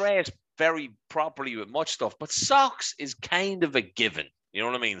don't dress very properly with much stuff, but socks is kind of a given. You know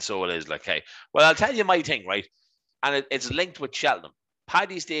what I mean? So it is like, hey, well, I'll tell you my thing, right? and it's linked with Cheltenham.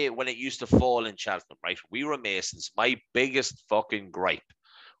 Paddy's Day, when it used to fall in Cheltenham, right? We were Masons. My biggest fucking gripe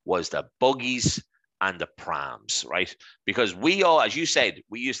was the buggies and the prams, right? Because we all, as you said,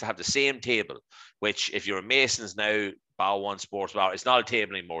 we used to have the same table, which if you're a Masons now, Bar One Sports Bar, it's not a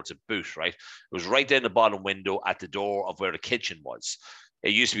table anymore, it's a boot, right? It was right down the bottom window at the door of where the kitchen was.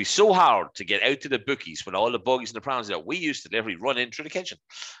 It used to be so hard to get out to the bookies when all the buggies and the prams there. We used to literally run in through the kitchen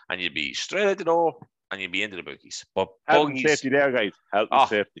and you'd be straight out the door and you'd be into the bookies. But health buggies, and safety there, guys. Health and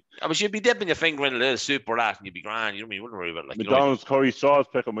safety. But you'd be dipping your finger in a little soup or that and you'd be grand. You wouldn't worry about it. Like, McDonald's curry sauce,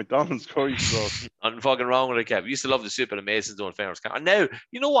 pickle. McDonald's curry sauce. Nothing fucking wrong with it, Kev. We used to love the soup at the Masons doing fairness. And now,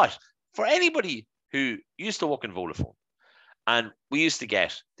 you know what? For anybody who used to work in Vodafone, and we used to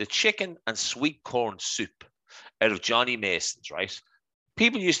get the chicken and sweet corn soup out of Johnny Mason's, right?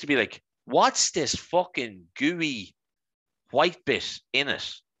 People used to be like, what's this fucking gooey white bit in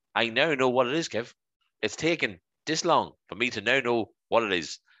it? I now know what it is, Kev. It's taken this long for me to now know what it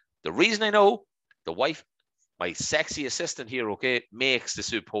is. The reason I know, the wife, my sexy assistant here, okay, makes the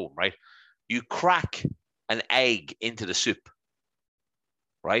soup home, right? You crack an egg into the soup,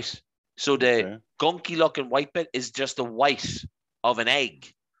 right? So the gunky looking white bit is just the white of an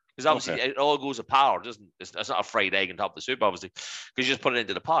egg. Because obviously it all goes apart, doesn't it? It's not a fried egg on top of the soup, obviously. Because you just put it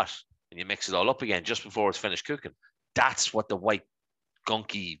into the pot and you mix it all up again just before it's finished cooking. That's what the white,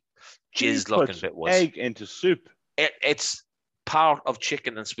 gunky, jizz-looking bit was. Egg into soup. It's part of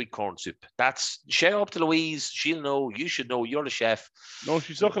chicken and sweet corn soup. That's shout up to Louise. She'll know. You should know. You're the chef. No,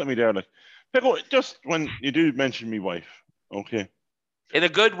 she's looking at me there like, Pickle, just when you do mention me wife, okay. In a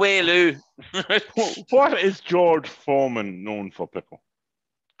good way, Lou. What is George Foreman known for, Pickle?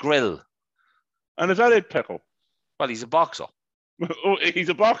 Grill. And is that it, Pickle? Well, he's a boxer. Oh, he's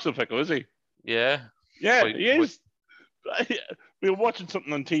a boxer, Pickle, is he? Yeah. Yeah, he is. We were watching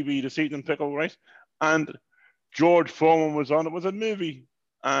something on TV this evening, Pickle, right? And George Foreman was on. It was a movie.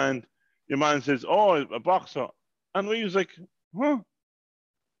 And your man says, oh, a boxer. And we was like, huh?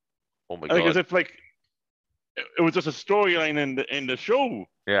 Oh, my God. Like, as if, like, it was just a storyline in the show.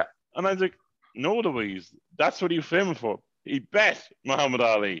 Yeah. And I was like, no, Louise, that's what he was famous for. He bet Muhammad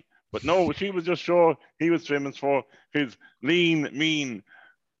Ali. But no, she was just sure he was famous for his lean, mean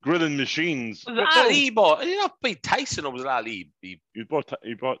grilling machines. Was it Ali bought? Did he not beat Tyson, or was it Ali? He bought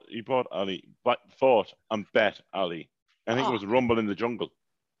Ali, but fought and bet Ali. I think it was Rumble in the Jungle.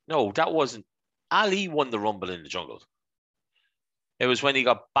 No, that wasn't. Ali won the Rumble in the Jungle. It was when he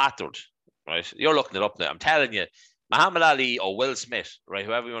got battered, right? You're looking it up now. I'm telling you, Muhammad Ali or Will Smith, right?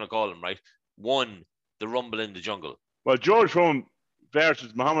 Whoever you want to call him, right? Won the Rumble in the Jungle. Well, George Foreman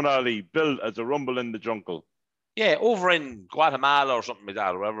versus Muhammad Ali billed as a Rumble in the Jungle. Yeah, over in Guatemala or something like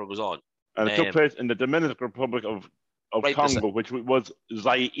that, or wherever it was on. And it took place in the Dominican Republic of right, Congo, which was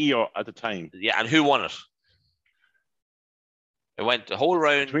Zaire at the time. Yeah, and who won it? It went the whole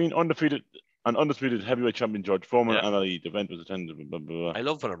round. Between undefeated heavyweight champion George Foreman and Ali. The event was attended. Blah, blah, blah. I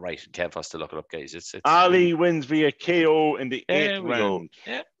love when I'm right. Kev has to look it up, guys. It's Ali wins via KO in the 8th round.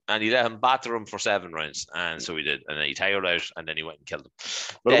 Yeah. And he let him batter him for 7 rounds. And so he did. And then he tired out and then he went and killed him.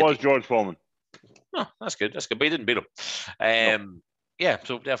 But it was George Foreman. No, that's good. That's good. But he didn't beat him. No. Yeah,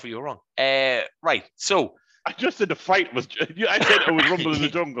 so therefore you were wrong. Right. So I just said the fight was. I said it was Rumble in the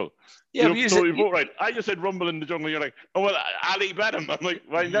Jungle. Yeah, you both right. I just said Rumble in the Jungle. You're like, oh well, Ali bet him. I'm like,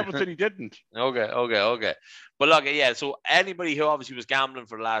 well, I never said he didn't. Okay. But look, yeah. So anybody who obviously was gambling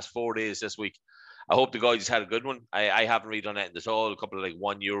for the last 4 days this week, I hope the guys just had a good one. I haven't really done anything at all. A couple of like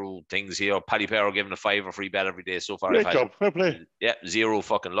 €1 things here. Paddy Power giving a $5 free bet every day so far. Great job. Fair play. Yeah, 0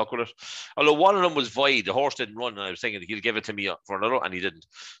 fucking luck with it. Although one of them was void. The horse didn't run, and I was thinking he'll give it to me for another, and he didn't.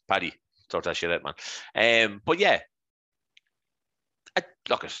 Paddy, sort that shit out, man. But yeah,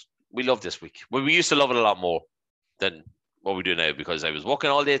 we love this week. Well, we used to love it a lot more than what we do now because I was working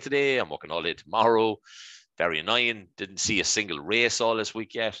all day today. I'm working all day tomorrow. Very annoying. Didn't see a single race all this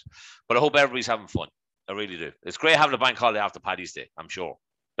week yet. But I hope everybody's having fun. I really do. It's great having a bank holiday after Paddy's Day, I'm sure.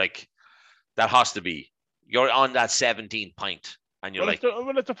 Like, that has to be. You're on that 17th pint. And you're it's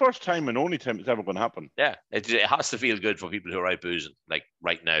the first time and only time it's ever going to happen. Yeah. It has to feel good for people who are out boozing. Like,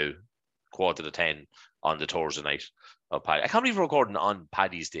 right now, 9:45 on the Thursday night of Paddy. I can't believe we're recording on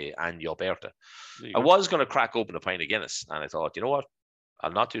Paddy's Day and your birthday. I was going to crack open a pint of Guinness. And I thought, you know what?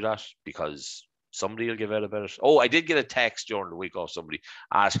 I'll not do that because somebody will give out about it. Oh, I did get a text during the week off somebody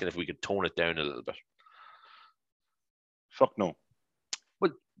asking if we could tone it down a little bit. Fuck no.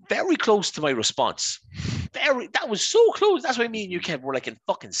 But very close to my response. That was so close. That's why me and you, Kev, were like in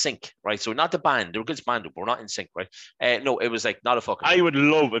fucking sync, right? So not the band. They were good band, but we're not in sync, right? No, it was like not a fucking. I would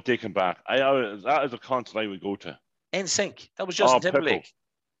love if they come back. That is a concert I would go to. In sync. That was Justin Timberlake.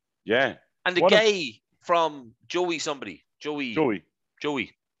 Yeah. And the guy from Joey somebody. Joey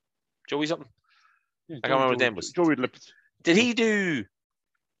something. Yeah, I can't remember what his name was. Joey Lips. Did he do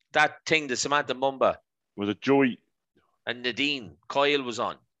that thing that Samantha Mumba? Was it Joey? And Nadine Coyle was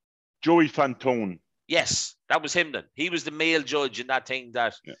on. Joey Fantone. Yes, that was him then. He was the male judge in that thing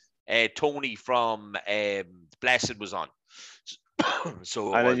that Tony from Blessed was on.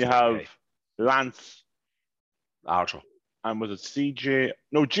 So and then you have Lance Archer. And was it CJ?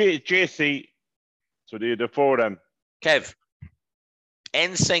 No, JC. So the four of them. Kev.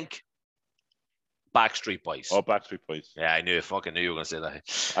 NSYNC. Backstreet Boys. Oh, Backstreet Boys. Yeah, I fucking knew you were going to say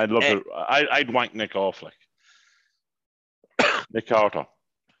that. I'd love to. I'd wank Nick off, like. Nick Carter.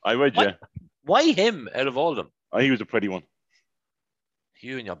 I would, yeah. Why him out of all of them? Oh, he was a pretty one.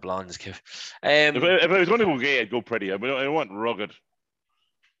 You and your blondes, Kev. If I was going to go gay, I'd go pretty. I want rugged.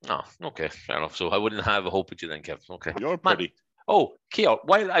 Oh, okay, fair enough. So I wouldn't have a hope with you then, Kev. Okay. You're pretty. Man. Oh, Kev,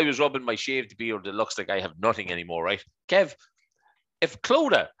 while I was rubbing my shaved beard, it looks like I have nothing anymore, right? Kev, if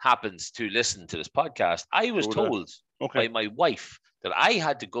Clodagh happens to listen to this podcast, I was told by my wife that I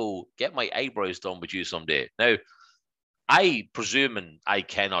had to go get my eyebrows done with you someday. Now, I presuming I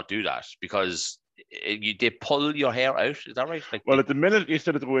cannot do that because they pull your hair out. Is that right? Well, at the minute you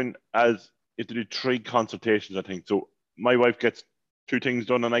said it's going as you have to do 3 consultations, I think. So my wife gets 2 things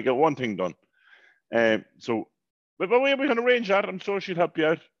done and I get 1 thing done. But we can arrange that. I'm sure she'll help you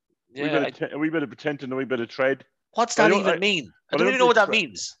out. Yeah, a wee bit of pretend and a wee bit of tread. What's that even mean? I don't even know what that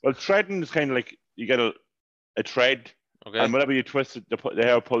means. Well, treading is kind of like you get a tread, and whenever you twist it, the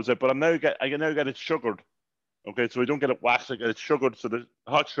hair pulls out. But I can now get it sugared. Okay, so we don't get it waxed. I get it sugared, so the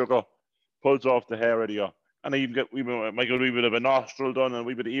hot sugar pulls off the hair out of you. And I even get might get a wee bit of a nostril done and a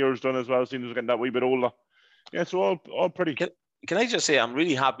wee bit of ears done as well. Seems getting that wee bit older. Yeah, so all pretty. Can I just say I'm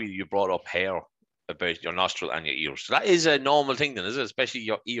really happy you brought up hair about your nostril and your ears. So that is a normal thing then, is it? Especially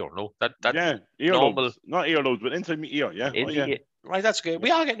your ear, no? That's normal. Not earlobes, but inside my ear, yeah. Right, that's good.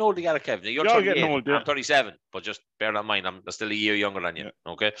 We are getting old together, Kevin. You're 38. Getting old, yeah. I'm 37, but just bear that in mind. I'm still a year younger than you.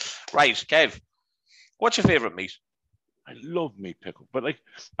 Yeah. Okay? Right, Kev, what's your favourite meat? I love meat pickle. But like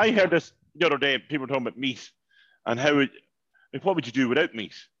I heard this the other day, people talking about meat and how what would you do without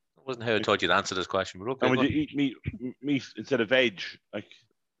meat? That wasn't how I told you to answer this question, but okay. And would you eat meat instead of veg? Like,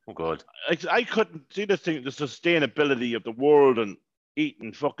 oh God. I couldn't see this thing, the sustainability of the world and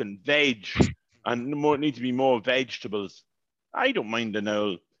eating fucking veg and need to be more vegetables. I don't mind an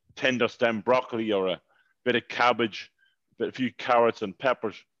old tender stem broccoli or a bit of cabbage, a few carrots and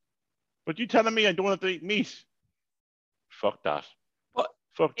peppers. But you telling me I don't have to eat meat? Fuck that.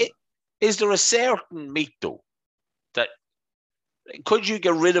 Is there a certain meat though that could you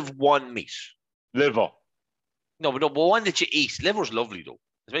get rid of one meat? Liver. No, but one that you eat. Liver's lovely though.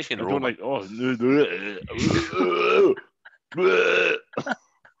 Especially in the Roma.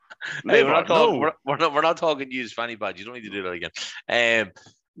 Hey, we're not talking to use fanny badge. You don't need to do that again.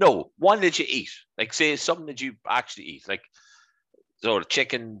 No, one that you eat. Like say something that you actually eat. Like so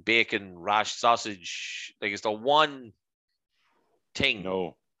chicken, bacon, rash, sausage. Like it's the one thing.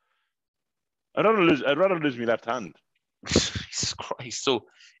 No. I'd rather lose my left hand. Jesus Christ. So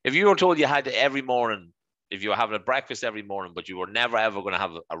if you were told you had to every morning, if you were having a breakfast every morning, but you were never ever going to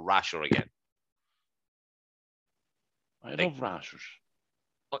have a rasher again. I love rashers.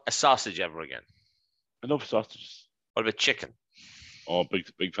 A sausage ever again. I love sausages. What about chicken? Oh,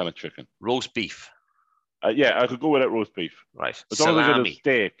 big fan of chicken. Roast beef. Yeah, I could go with that roast beef. Right. As long as I get a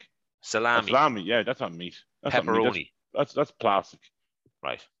steak. Salami. Yeah, that's not meat. That's pepperoni. Not meat. That's plastic.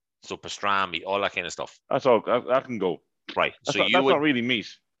 Right. So pastrami, all that kind of stuff. That's all. That can go. Right. That's not really meat.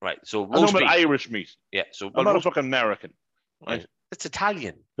 Right. So roast beef. Irish meat. Yeah. So I'm not a fucking American. Right. It's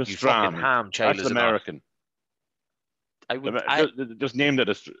Italian. Pastrami. You fucking ham child. That's American. Just named it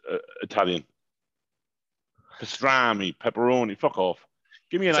as Italian. Pastrami, pepperoni. Fuck off.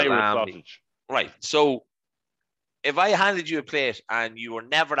 Give me an Irish sausage. Right. So if I handed you a plate and you were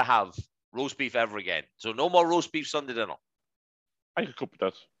never to have roast beef ever again, so no more roast beef Sunday dinner. I could cook with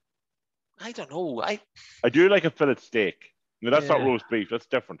that. I don't know. I do like a fillet steak. No, that's not roast beef. That's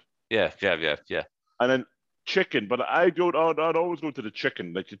different. Yeah. And then chicken, but I'd always go to the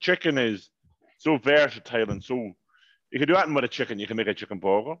chicken. Like the chicken is so versatile and so you can do anything with a chicken. You can make a chicken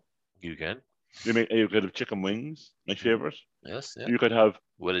burger. You can. You could have chicken wings, my favorite. Yes. Yeah. You could have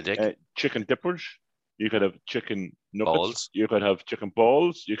chicken dippers. You could have chicken nuggets. Balls. You could have chicken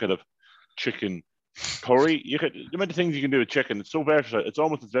balls. You could have chicken curry. The amount of things you can do with chicken. It's so versatile. It's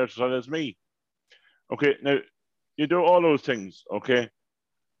almost as versatile as me. Okay, now you do all those things. Okay,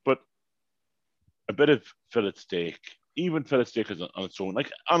 but a bit of fillet steak, even fillet steak is on its own.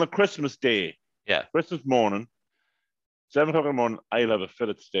 Like on a Christmas day, yeah, Christmas morning, 7 o'clock in the morning, I'll have a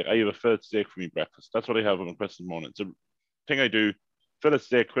fillet steak. I have a fillet steak for me breakfast. That's what I have on Christmas morning. It's a thing I do. Fillet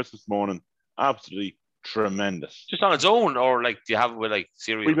steak Christmas morning. Absolutely tremendous. Just on its own, or like do you have it with like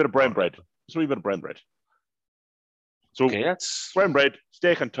cereal? A wee bit of brown bread. Just a wee bit of brown bread. So okay, that's brown bread,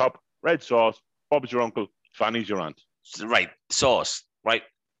 steak on top, red sauce. Bob's your uncle, Fanny's your aunt. Right, sauce. Right,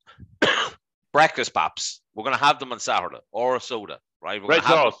 breakfast paps. We're gonna have them on Saturday or a soda. Right, red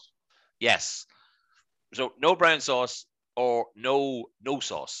sauce. Yes. So no brown sauce or no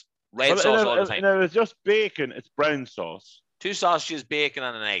sauce. Red sauce all the time. If it's just bacon, it's brown sauce. 2 sausages, bacon,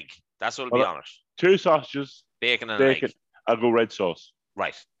 and an egg. That's what it'll be on it. 2 sausages, bacon, and an egg. I'll go red sauce.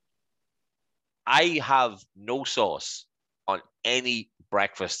 Right. I have no sauce on any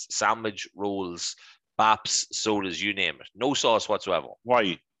breakfast, sandwich, rolls, baps, sodas, you name it. No sauce whatsoever.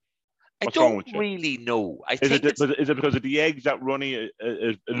 Why? What's I don't really know. Is it because of the eggs that runny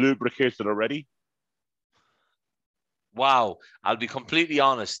lubricates it already? Wow. I'll be completely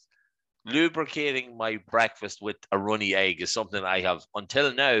honest. Lubricating my breakfast with a runny egg is something I have,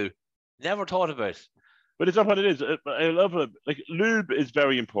 until now, never thought about. But it's not what it is. I love it. Like, lube is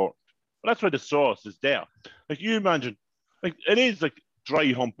very important. But that's why the sauce is there. Like, you imagine, like, it is like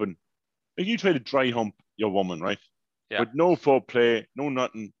dry humping. Like, you try to dry hump your woman, right? Yeah. With no foreplay, no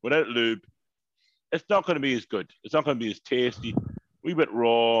nothing, without lube, it's not going to be as good. It's not going to be as tasty. Wee bit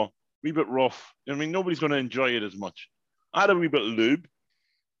raw, wee bit rough. You know what I mean? Nobody's going to enjoy it as much. Add a wee bit of lube,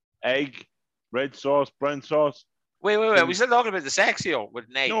 egg, red sauce, brown sauce. Wait. We're still talking about the sex here with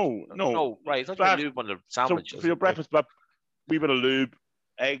an egg. No. Right. It's not lube on the sandwich. So for your breakfast, wee bit of lube,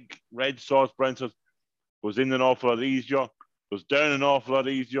 egg, red sauce, brown sauce goes in an awful lot easier, goes down an awful lot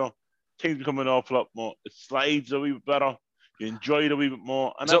easier. Things become an awful lot more. It slides a wee bit better. You enjoy it a wee bit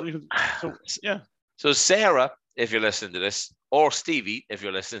more. And yeah. So Sarah, if you're listening to this, or Stevie, if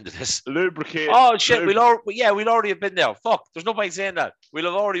you're listening to this, lubricate. Oh shit, we'll already have been there. Fuck, there's no point saying that. We'll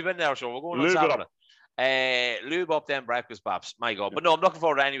have already been there, so we're going on Saturday. Lube up them breakfast paps. My God. But no, I'm looking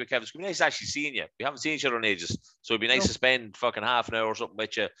forward to anyway, Kevin. It's going to be nice actually seeing you. We haven't seen each other in ages. So it'd be nice to spend fucking half an hour or something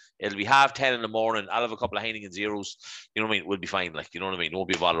with you. It'll be 10:30 in the morning. I'll have a couple of Heineken Zeros. You know what I mean? We'll be fine. Like, you know what I mean? It won't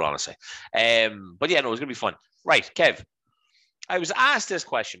be a bother, honestly. But yeah, no, it's going to be fun. Right, Kev. I was asked this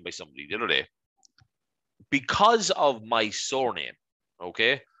question by somebody the other day. Because of my surname,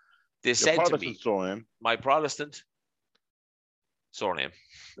 okay? They said to me, my Protestant surname,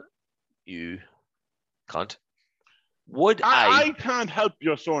 you cunt. I can't help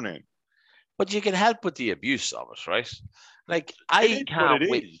your surname. But you can help with the abuse of it, right? Like, I can't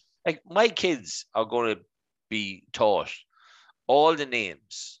wait. Like, my kids are going to be taught all the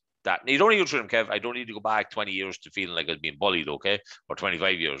names that you don't need to go through them, Kev. I don't need to go back 20 years to feeling like I'd been bullied, okay? Or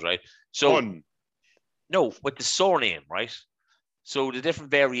 25 years, right? So, no, with the surname, right? So the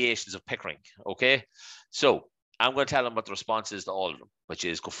different variations of Pickering, okay? So I'm going to tell them what the response is to all of them, which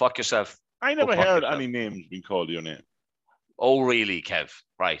is go fuck yourself. I never heard any names being called your name. Oh, really, Kev?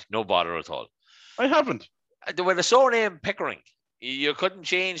 Right, no bother at all. I haven't. With the surname Pickering, you couldn't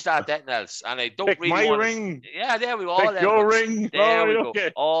change that, nothing else. And I don't Pick really want ring. Yeah, there we go. Pick your ring. There we go.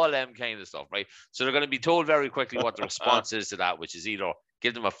 All them kind of stuff, right? So they're going to be told very quickly what the response is to that, which is either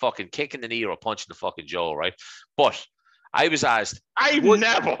give them a fucking kick in the knee or a punch in the fucking jaw, right? But I was asked... I've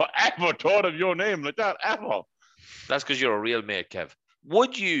never, ever thought of your name like that, ever. That's because you're a real mate, Kev.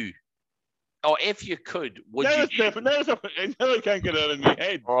 Would you... Or if you could, would you... I can't get it out of my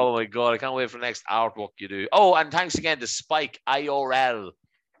head. Oh, my God. I can't wait for the next artwork you do. Oh, and thanks again to Spike, IRL.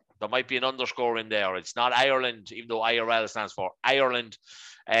 There might be an underscore in there. It's not Ireland, even though IRL stands for Ireland,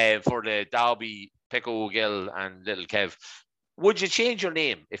 for the Derby, Pico Gill, and Little Kev. Would you change your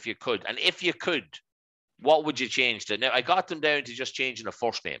name if you could? And if you could, what would you change to? Now, I got them down to just changing the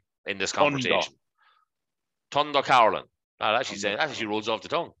first name in this conversation. Thunder Carolyn. No, that actually rolls off the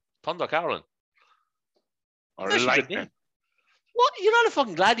tongue. Thunder Carolyn. Or lightning. What? You're not a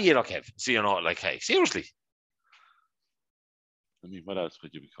fucking gladiator, Kev. So you're not like, hey, seriously. I mean, what else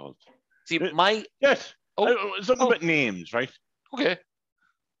could you be called? See, Yes. Something about names, right? Okay.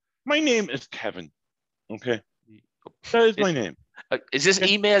 My name is Kevin. Okay. That is my name. Is this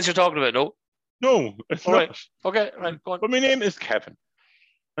emails you're talking about? No? No, it's not. Right. Okay, right, go on. But my name is Kevin.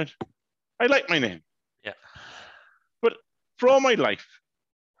 Right? I like my name. Yeah. But for all my life,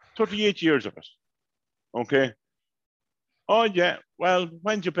 38 years of it, okay? Oh, yeah, well,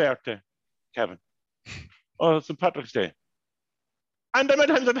 when's your birthday, Kevin? Oh, St. Patrick's Day. And the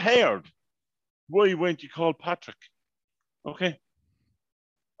amount of times I've heard, why weren't you called Patrick? Okay?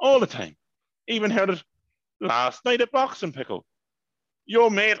 All the time. Even heard it last night at Boxing Pickle. Your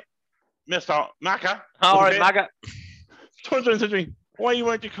mate, Mr. Macca. All right, Macca. Turns around and says to me, why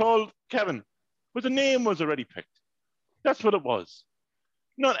weren't you called Kevin? But the name was already picked. That's what it was.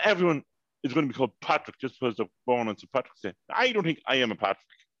 Not everyone is going to be called Patrick just because they're born on St. Patrick's Day. I don't think I am a Patrick.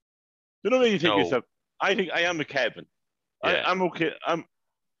 You know when you think yourself, I think I am a Kevin. Yeah. I'm okay.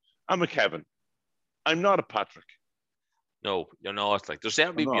 I'm a Kevin. I'm not a Patrick. No, you're not. Like there's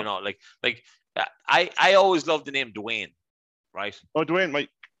certain people you're not. Like I always loved the name Dwayne, right? Oh, Dwayne, Mike.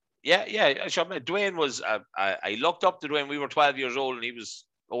 Yeah. Sure. Dwayne was. I looked up to Dwayne. We were 12 years old, and he was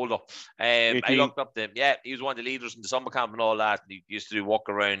older. I looked up to him. Yeah, he was one of the leaders in the summer camp and all that. And he used to walk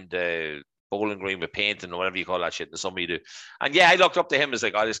around Bowling Green with painting or whatever you call that shit in the summer you do. And yeah, I looked up to him as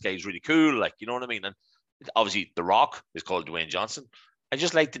like, oh, this guy's really cool. Like, you know what I mean? And obviously, The Rock is called Dwayne Johnson. I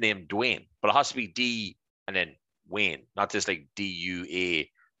just like the name Dwayne, but it has to be D and then Wayne, not just like D-U-A,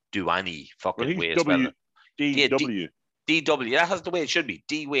 do any fucking way. D-W. D-W. That's the way it should be.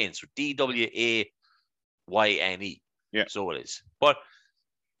 D-Wayne. So D-W-A-Y-N-E. Yeah. So it is. But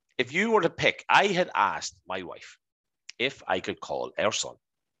if you were to pick, I had asked my wife if I could call our son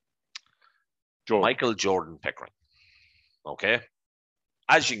Michael Jordan Pickering. Okay?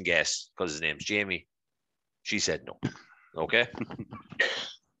 As you can guess, because his name's Jamie, she said no. Okay?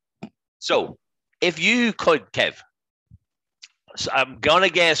 So, if you could, Kev, so I'm going to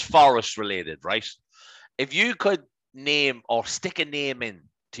guess forest related, right? If you could name or stick a name in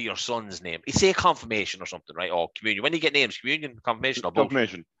to your son's name, you say confirmation or something, right? Or communion. When you get names, communion, confirmation, or both?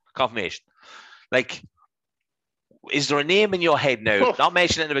 Confirmation. Like, is there a name in your head now? Puff. Not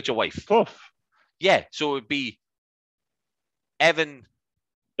mentioning it about your wife. Puff. Yeah, so it would be Evan.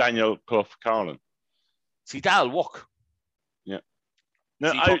 Daniel Clough Carlin. See, that'll work. Yeah.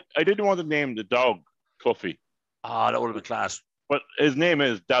 Now, I didn't want to name the dog Cluffy. Ah, that would have been class. But his name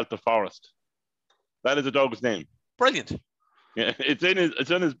is Delta Forest. That is the dog's name. Brilliant. Yeah, it's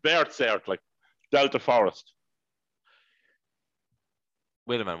in his birth cert, like Delta Forest.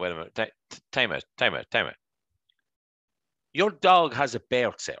 Wait a minute. Time out. Your dog has a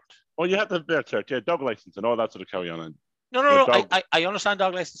birth cert. Oh, you have to have birth cert, yeah, dog license and all that sort of carry on. No. I understand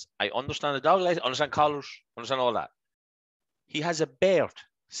dog license. I understand the dog license. I understand collars. I understand all that. He has a birth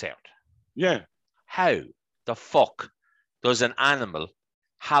cert. Yeah. How the fuck does an animal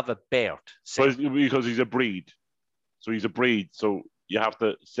have a birth cert? Because he's a breed. So he's a breed. So you have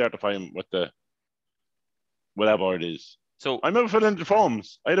to certify him with the whatever it is. So I remember filling in the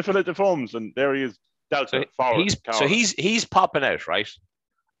forms. I had to fill out the forms, and there he is. Delta Forest. So he's popping out, right?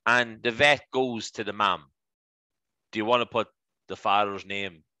 And the vet goes to the mom. Do you want to put the father's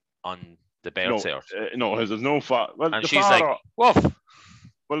name on the birth cert? No, there's no father. Well, and she's like, woof.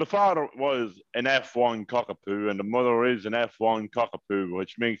 Well, the father was an F1 cockapoo, and the mother is an F1 cockapoo,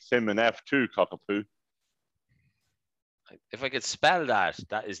 which makes him an F2 cockapoo. If I could spell that,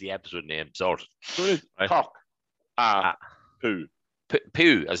 that is the episode name. Sorted. So it is right? Cock. Poo.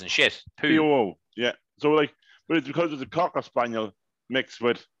 Poo, as in shit. Poo. P-O-O. Yeah. So, like, but it's because it's a Cocker Spaniel mixed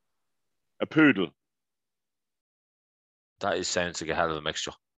with a poodle. That sounds like a hell of a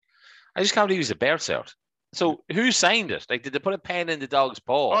mixture. I just can't believe it's a birth cert. So who signed it? Like, did they put a pen in the dog's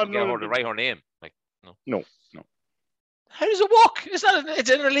paw to get her to write her name? Like, no. How does it work? It's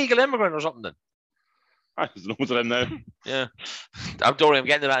an illegal immigrant or something then. There's loads of them now. Yeah. I'm getting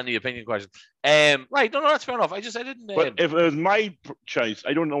to that in the opinion question. Right, no, that's fair enough. I didn't. But if it was my choice,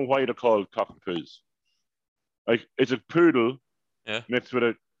 I don't know why they're called cockapoos. Like, it's a poodle mixed with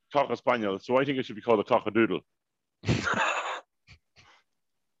a cocker spaniel, so I think it should be called a cockadoodle.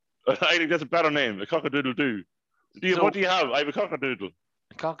 I think that's a better name, a cockadoodle-doo. What do you have? I have a cockadoodle.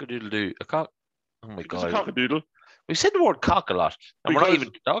 A cockadoodle-doo. Oh my God. It's a cockadoodle. We've said the word cock a lot, and we're not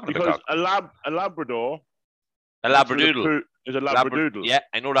even talking about cock. Because a Labrador... A Labradoodle. Is a Labradoodle. Yeah,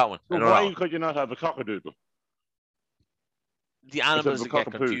 I know that one. So why could you not have a cockadoodle? The animals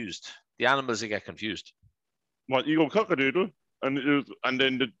get confused. Well, you go cockadoodle, and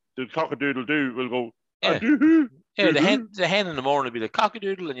then the cockadoodle-doo will go... Yeah. Yeah, the hen in the morning will be like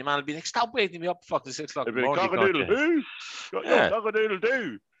cockadoodle, and your man will be like, "Stop waking me up fucking 6 o'clock in the morning." Cockadoodle-doo.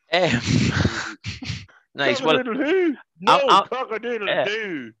 Cockadoodle-doo. Nice. Cockadoodle-doo. No,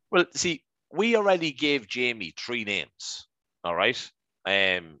 cockadoodle-doo. Well, see, we already gave Jamie 3 names. All right.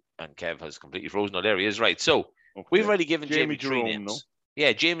 And Kev has completely frozen. No, there he is. Right. So we've already given Jamie 3 names. No?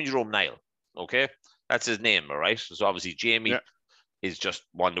 Yeah, Jamie Jerome Niall. Okay, that's his name. All right. So obviously Jamie. Yeah. Is just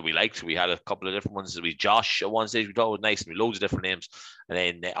one that we liked. We had a couple of different ones. We Josh at one stage we thought was nice, and we loads of different names. And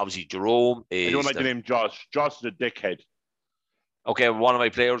then obviously Jerome is. I don't like the name Josh. Josh is a dickhead. Okay, one of my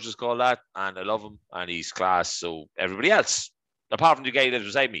players is called that, and I love him, and he's class. So everybody else, apart from the guy that was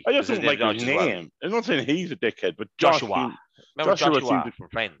beside me, I just don't like his name. Well. I'm not saying he's a dickhead, but Joshua. Remember Joshua from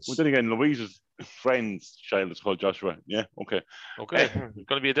Friends? Well, then again, Louise's friend's child is called Joshua. Yeah, okay. It's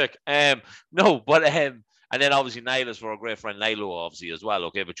gonna be a dick. No, but And then obviously Niall is for our great friend Nilo, obviously, as well.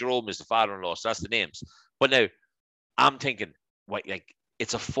 Okay, but Jerome is the father-in-law, so that's the names. But now I'm thinking, like,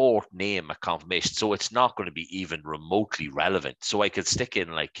 it's a fourth name at confirmation, so it's not going to be even remotely relevant. So I could stick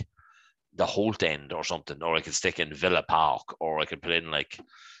in like the Holt End or something, or I could stick in Villa Park, or I could put in like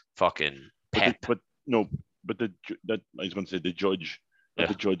fucking Pep. But I was going to say the judge, not Yeah.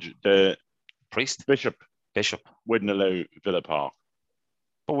 the judge, the priest, bishop wouldn't allow Villa Park.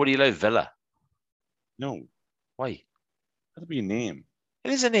 But would he allow Villa? No. Why? That'd be a name.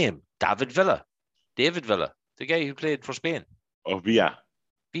 It is a name. David Villa, the guy who played for Spain. Oh, Villa.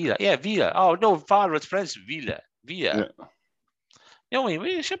 Yeah, Villa. Oh no, father, it's pronounced Villa. Yeah. You know what I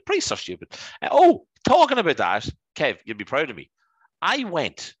mean? Priests are stupid. Talking about that, Kev, you'd be proud of me. I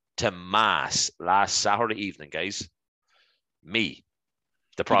went to Mass last Saturday evening, guys. Me,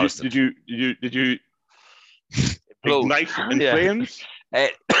 the Protestant. Did you ignite in flames?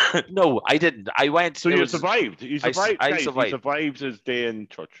 No, I didn't. I went. So you survived. You survived. I survived. He survived his day in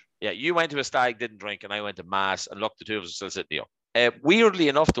church. Yeah, you went to a stag, didn't drink, and I went to Mass, and look, the two of us are still sitting here. Weirdly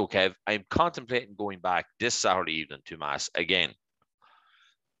enough, though, Kev, I'm contemplating going back this Saturday evening to Mass again.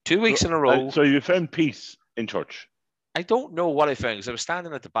 2 weeks in a row. So you found peace in church? I don't know what I found, because I was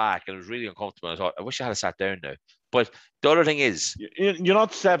standing at the back and it was really uncomfortable. I thought, I wish I had sat down now. But the other thing is, you're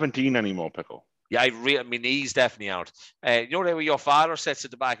not 17 anymore, Pickle. Yeah, I mean, he's definitely out. You know where your father sits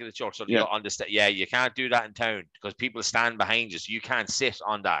at the back of the church? So you understand. Yeah, you can't do that in town because people stand behind you, so you can't sit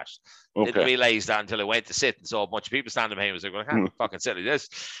on that. Okay. Didn't realise that until I went to sit and saw a bunch of people standing behind me. I was like, well, I can't fucking sit like this.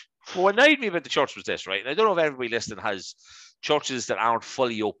 But what annoyed me about the church was this, right? And I don't know if everybody listening has churches that aren't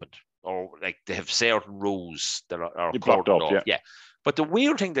fully opened, or like they have certain rules that are blocked off. Yeah. But the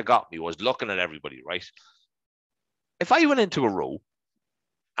weird thing that got me was looking at everybody, right? If I went into a row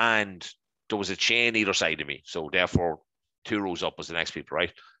and there was a chain either side of me, so therefore 2 rows up was the next people,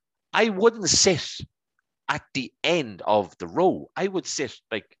 right? I wouldn't sit at the end of the row. I would sit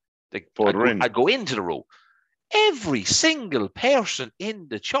like I'd go into the row. Every single person in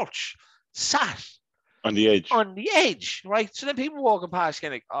the church sat on the edge, right? So then people walking past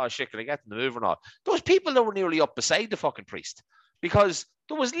kind of like, oh shit, can I get them to move or not? Those people that were nearly up beside the fucking priest, because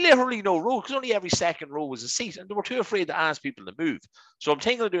there was literally no row, because only every second row was a seat, and they were too afraid to ask people to move. So I'm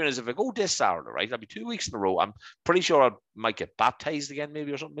thinking of doing is if I go this Saturday, right, I'll be 2 weeks in a row. I'm pretty sure I might get baptized again,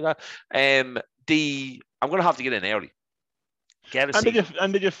 maybe, or something like that. I'm going to have to get in early.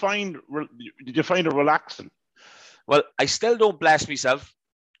 Did you find it relaxing? Well, I still don't bless myself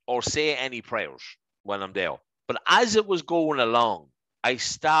or say any prayers when I'm there. But as it was going along, I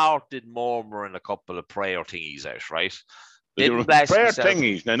started murmuring a couple of prayer thingies out, right? Prayer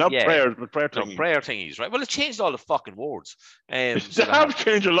thingies, now not prayers, but prayer thingies. No, prayer thingies, right? Well, it changed all the fucking words. They have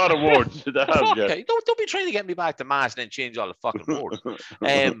changed a lot of words. Don't be trying to get me back to Mass and then change all the fucking words.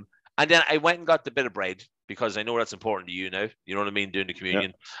 And then I went and got the bit of bread, because I know that's important to you now. You know what I mean? Doing the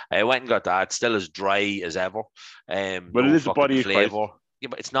communion. Yeah. I went and got that. Still as dry as ever. But it is the body of Christ. Yeah,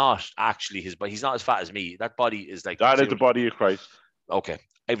 but it's not actually his body. He's not as fat as me. That body is like... That is the body of Christ. Okay.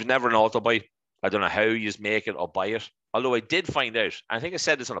 I was never an auto buy. I don't know how you make it or buy it. Although I did find out, I think I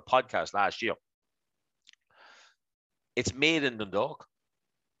said this on a podcast last year, it's made in Dundalk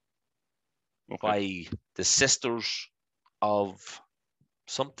by the Sisters of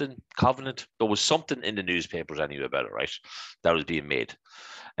something, Covenant. There was something in the newspapers anyway about it, right? That was being made.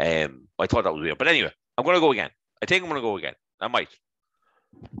 I thought that was weird. But anyway, I'm going to go again. I think I'm going to go again. I might.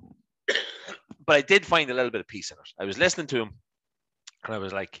 But I did find a little bit of peace in it. I was listening to him and I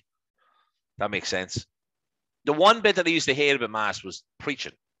was like, that makes sense. The one bit that I used to hate about Mass was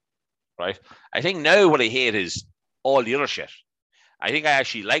preaching, right? I think now what I hate is all the other shit. I think I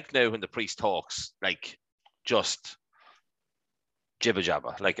actually like now when the priest talks, like, just jibber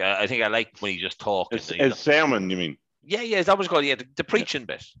jabber. Like, I think I like when he just talks. It's sermon, you mean? Yeah, is that what's called? Yeah, the preaching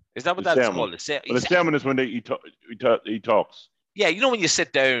bit. Is that what that's called? The sermon is when he talks. Yeah, you know when you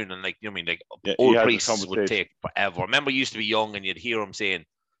sit down and, like, you know what I mean, like, old priests would take forever. Remember, you used to be young and you'd hear him saying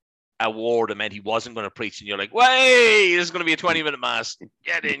a word that meant he wasn't going to preach, and you're like, "Way, this is going to be a 20-minute mass.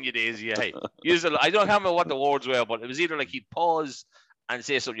 Get in, you daisy." Hey, I don't remember what the words were, but it was either like he'd pause and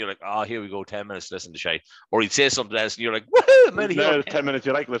say something, you're like, "Oh, here we go, 10 minutes, listen to shit," or he'd say something else, and you're like, "Woohoo!" Now 10 minutes,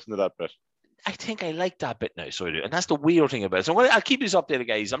 you like listening to that bit. I think I like that bit now, so I do, and that's the weird thing about it. So I'll keep this updated,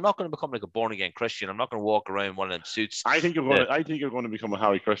 guys. I'm not going to become like a born again Christian. I'm not going to walk around in one of them suits. I think you're going to become a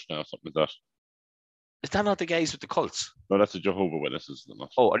Hare Krishna or something like that. Is that not the guys with the cults? No, that's the Jehovah's Witnesses.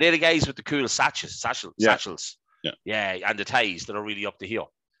 Oh, are they the guys with the cool satchels? Yeah, and the ties that are really up to here.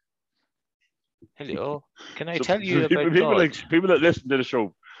 Hello, can I tell you about people that listen to the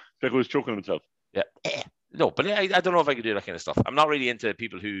show? Pickle was choking himself. Yeah, No, but I don't know if I could do that kind of stuff. I'm not really into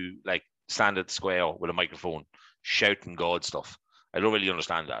people who like stand at the square with a microphone shouting God stuff. I don't really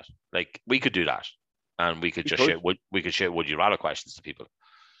understand that. Like we could do that, and we could just shout. We could shout would you rather questions to people.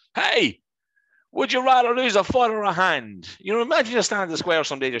 Hey, would you rather lose a foot or a hand? You know, imagine you stand at the square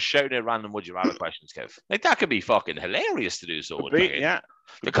someday just shouting at random would you rather questions, Kev. Like that could be fucking hilarious to do so. Yeah.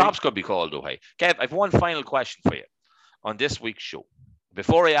 The cops could be called though. Hey, Kev, I've one final question for you on this week's show.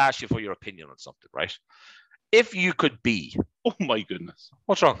 Before I ask you for your opinion on something, right? If you could be, oh my goodness,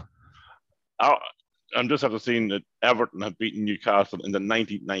 what's wrong? I'm just after seeing that Everton have beaten Newcastle in the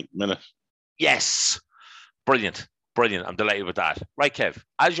 99th minute. Yes, brilliant. I'm delighted with that. Right, Kev,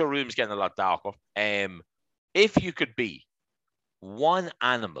 as your room's getting a lot darker, if you could be one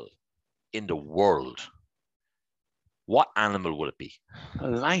animal in the world, what animal would it be? A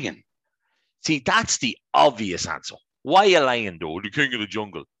lion. See, that's the obvious answer. Why a lion, though? The king of the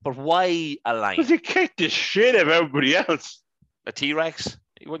jungle. But why a lion? Because you kick the shit out of everybody else. A T-Rex?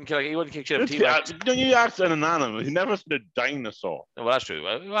 He wouldn't kick shit out of a T-Rex. Don't you ask an animal? He never seen a dinosaur. Well, that's true.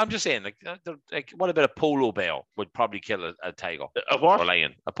 I'm just saying, like what about a polo bear would probably kill a tiger? A what? Or a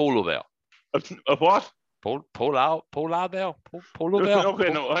lion. A polo bear. A what? Polar bear? Polo bear?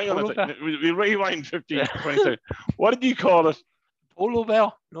 Okay, no, hang on a second. We rewind 15, 20 seconds. What did you call it? Polo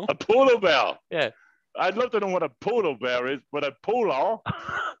bear? No? A polo bear? Yeah. I'd love to know what a polo bear is, but a polar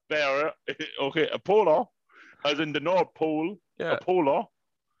bear, okay, a polar, as in the North Pole, yeah. A polar.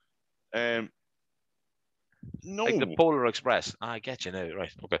 No. Like the Polar Express. I get you now,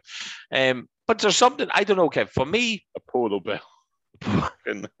 right? Okay. But there's something, I don't know, Kev. For me, a polo bear.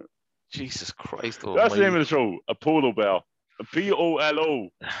 Jesus Christ! That's the name of the show. A polo bear. A Polobear.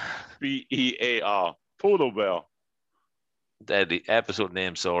 Polo bear. The episode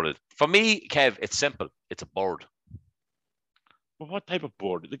name sorted. For me, Kev, it's simple. It's a bird. Well, what type of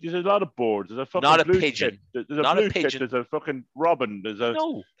bird? Like, there's a lot of birds. There's a fucking not a pigeon. There's a not blue a pigeon. There's a fucking robin. There's a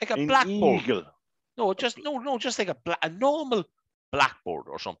like a blackbird. Eagle. No, just like a normal blackbird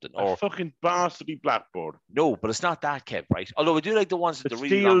or something. Or a fucking bastardy blackbird. No, but it's not that, Kev, right? Although we do like the ones with the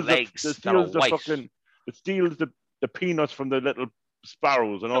really long legs that are white. It steals the peanuts from the little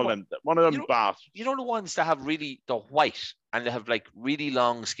sparrows and all them. One of them bastards. You know the ones that have they're white and they have like really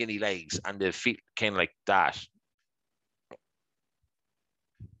long skinny legs and their feet kind of like that.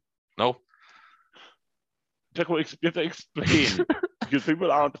 No? You have to explain because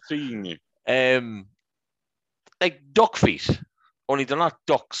people aren't seeing you. Like duck feet, only they're not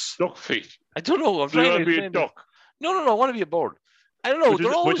ducks. Duck feet. I don't know. Do you want to be a duck? No. I want to be a bird. I don't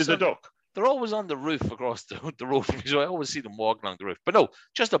know. Which is a duck? They're always on the roof across the road from me, so I always see them walking along the roof. But no,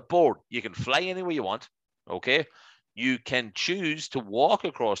 just a bird. You can fly anywhere you want. Okay. You can choose to walk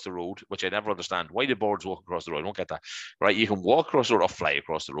across the road, which I never understand. Why do birds walk across the road? I don't get that. Right? You can walk across the road or fly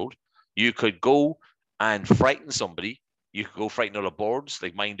across the road. You could go and frighten somebody. You could go frighten other birds,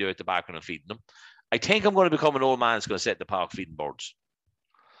 like mine do at the background and feeding them. I think I'm going to become an old man that's going to sit in the park feeding birds.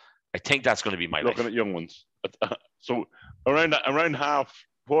 I think that's going to be my life. Looking at young ones. So around half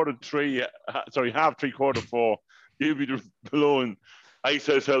 3/4, half 3/4, you'll be below in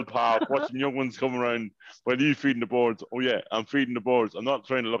ISL Park watching young ones come around while you feeding the birds. Oh yeah, I'm feeding the birds. I'm not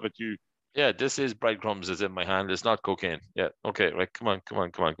trying to look at you. Yeah, this is breadcrumbs is in my hand. It's not cocaine. Yeah, okay, right. Come on.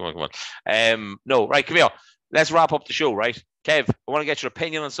 No, right, come here. Let's wrap up the show, right? Kev, I want to get your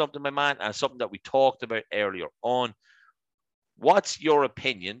opinion on something, my man, and something that we talked about earlier on. What's your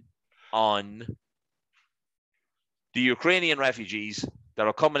opinion on the Ukrainian refugees that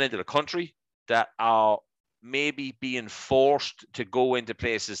are coming into the country that are maybe being forced to go into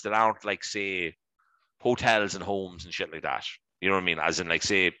places that aren't like, say, hotels and homes and shit like that? You know what I mean? As in, like,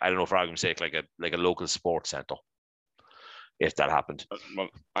 say, I don't know, for argument's sake, like a local sports centre, if that happened. Well,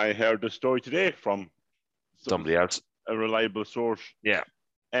 I heard the story today from somebody else, a reliable source. Yeah.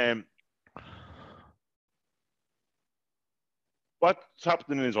 What's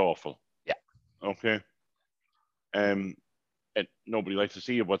happening is awful. Yeah. Okay. Nobody likes to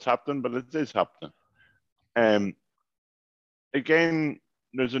see what's happening, but it is happening. Again,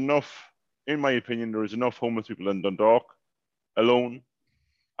 there's enough, in my opinion, there is enough homeless people in Dundalk alone,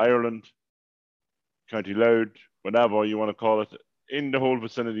 Ireland, County Louth, whatever you want to call it, in the whole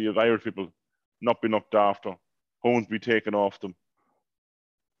vicinity of Irish people not being looked after, homes be taken off them,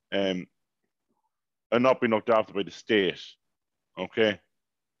 and not being looked after by the state. Okay.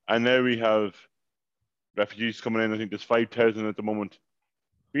 And now we have refugees coming in. I think there's 5,000 at the moment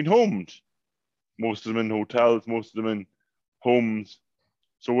being homed. Most of them in hotels, most of them in homes.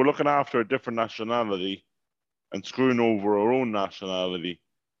 So we're looking after a different nationality and screwing over our own nationality.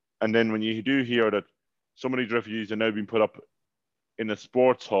 And then when you do hear that some of these refugees are now being put up in a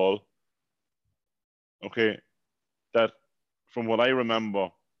sports hall okay, that from what I remember,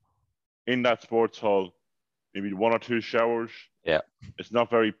 in that sports hall, maybe 1 or 2 showers. Yeah. It's not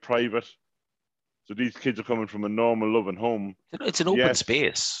very private. So these kids are coming from a normal, loving home. It's an open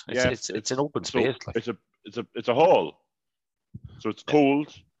space. It's an open space. So it's a hall. So it's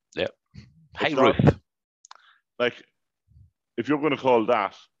cold. Yeah. High roof. Like, if you're going to call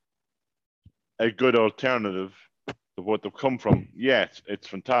that a good alternative to what they've come from, yes, it's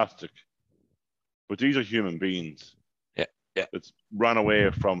fantastic. But these are human beings. Yeah. It's ran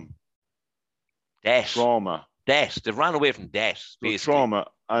away from death. Trauma. Death. They've ran away from death, basically. Trauma,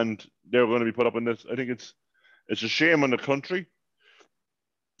 and they're going to be put up in this. I think it's a shame on the country.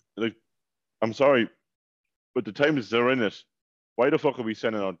 Like, I'm sorry, but the times they're in it, why the fuck are we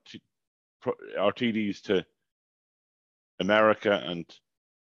sending our TDs to America and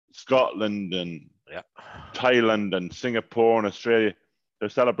Scotland and Thailand and Singapore and Australia to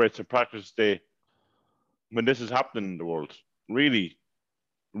celebrate St. Patrick's Day when this is happening in the world? Really,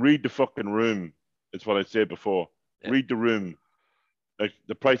 read the fucking room. It's what I said before. Yeah. Read the room. Like,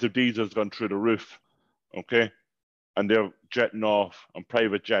 the price of diesel has gone through the roof, okay? And they're jetting off on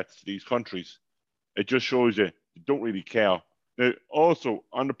private jets to these countries. It just shows you they don't really care. Now, also,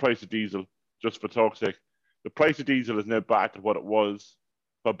 on the price of diesel, just for talk's sake, the price of diesel is now back to what it was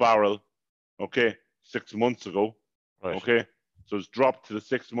per barrel, okay, 6 months ago, right. Okay? So it's dropped to the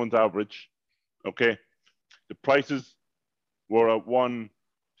 6-month average, okay? The prices were at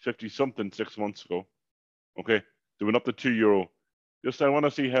 150 something 6 months ago, okay? They went up to €2. Just I want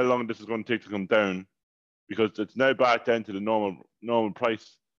to see how long this is going to take to come down, because it's now back down to the normal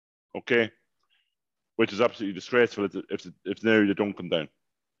price, okay? Which is absolutely disgraceful if now they don't come down.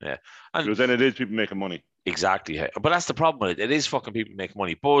 Yeah. And because then it is people making money. Exactly. But that's the problem with it. It is fucking people making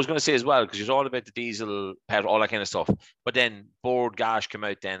money. But I was going to say as well, because you're all about the diesel, petrol, all that kind of stuff. But then Bord Gas came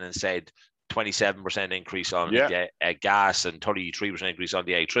out then and said 27% increase on the gas and 33% increase on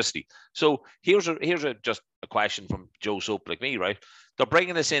the electricity. So here's just a question from Joe Soap like me, right? They're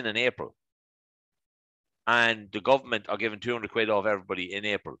bringing this in April. And the government are giving 200 quid off everybody in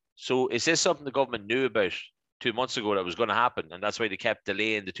April. So is this something the government knew about 2 months ago that was going to happen? And that's why they kept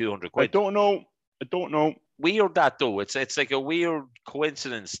delaying the 200 quid? I don't know. Weird that, though. It's like a weird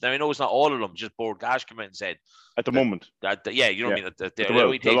coincidence. Now, I know it's not all of them. Just Bord Gas came out and said. At the moment. You know what I mean? It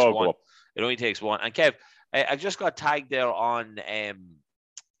only takes one. It only takes one. And Kev, I just got tagged there on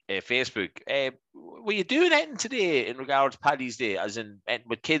Facebook. Were you doing anything today in regards to Paddy's Day, as in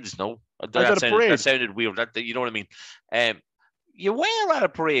with kids? No, that sounded weird. You know what I mean? You were at a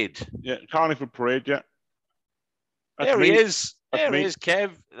parade. Yeah, Carnival parade. Yeah. There he is,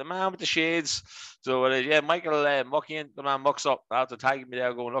 Kev, the man with the shades. So Michael mucking, the man mucks up after tagging me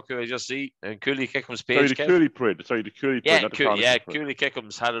there, going, look who I just see. And Cooley Kickham's page. The Cooley parade. Cooley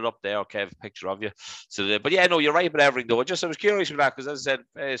Kickham's had it up there, Kev, picture of you. So, but yeah, no, you're right about everything though. I was curious about that because, as I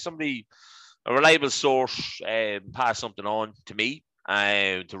said, somebody, a reliable source, passed something on to me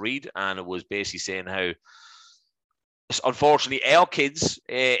to read, and it was basically saying how, unfortunately, our kids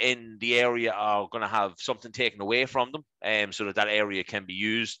in the area are going to have something taken away from them, so that area can be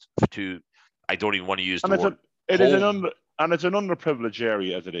used to. I don't even want to use the word. It's an underprivileged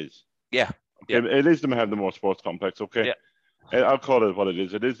area as it is. Yeah. Okay? Yeah. It is them have the more sports complex. Okay. Yeah. I'll call it what it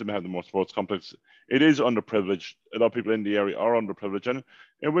is. It is them have the more sports complex. It is underprivileged. A lot of people in the area are underprivileged, and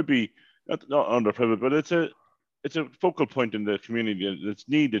it would be not underprivileged, but it's a focal point in the community that's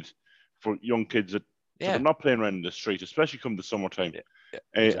needed for young kids that. So they're not playing around in the street, especially come the summertime,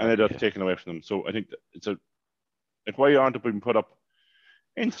 and it is taken away from them. So I think that it's like why aren't they being put up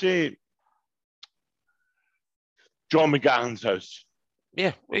in, say, John McGahon's house?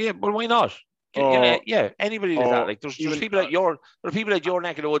 Yeah. Well, why not? Anybody like that. Like there's people at your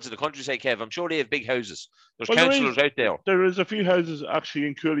neck of the woods in the countryside, Kev. I'm sure they have big houses. There's councillors out there. There is a few houses actually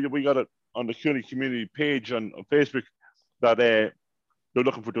in Cooley. We got it on the Cooley community page on Facebook that they're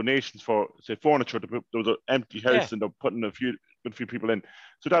looking for donations for, say, furniture. There was an empty house and they're putting a few people in.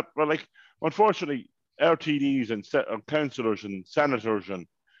 So that, well, like, unfortunately, our TDs and councillors and senators and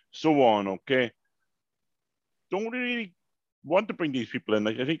so on, okay, don't really want to bring these people in.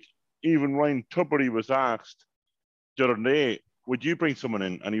 Like, I think even Ryan Tubridy was asked the other day, would you bring someone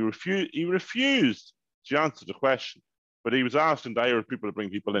in? And he refused to answer the question, but he was asking the Irish people to bring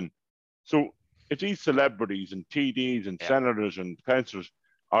people in. So if these celebrities and TDs and senators and councillors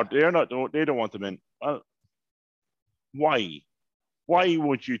they don't want them in, well, why? Why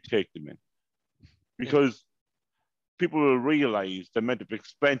would you take them in? Because people will realise the amount of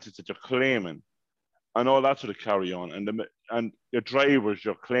expenses that you're claiming and all that sort of carry on, and your drivers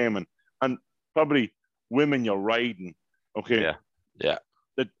you're claiming, and probably women you're riding, okay? Yeah.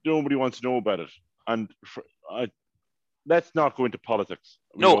 That nobody wants to know about it. And let's not go into politics.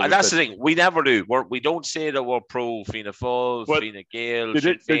 No, and that's the thing. We never do. We don't say that we're pro Fianna Fáil, Fianna Gael,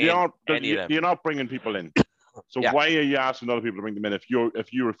 Sinn Féin, any of them. You're not bringing people in. So why are you asking other people to bring them in if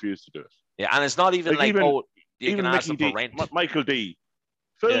you refuse to do it? Yeah, and it's not even like you can ask them for rent. Michael D.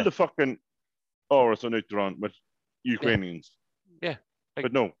 Fill the fucking Oris on Uachtaráin with Ukrainians. Yeah.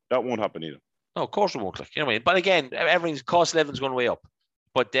 But no, that won't happen either. No, of course it won't. Like, you know what I mean? But again, everything's cost of living's going way up.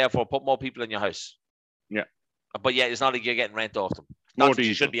 But therefore, put more people in your house. Yeah. But yeah, it's not like you're getting rent off them. More not that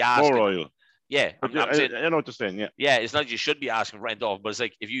you should be asking. More oil. Yeah, I'm saying, I know what you're saying. Yeah. Yeah, it's not you should be asking rent off, but it's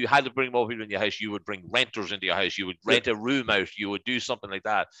like if you had to bring more people in your house, you would bring renters into your house. You would rent a room out. You would do something like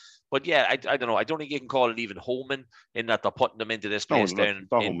that. But yeah, I don't know. I don't think you can call it even homing in that they're putting them into this place down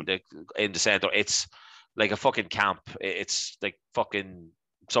in the centre. It's like a fucking camp. It's like fucking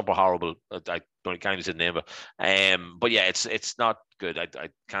super horrible. I can't even say the name of it. But yeah, it's not good. I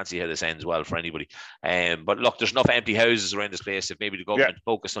can't see how this ends well for anybody. But look, there's enough empty houses around this place. If maybe the government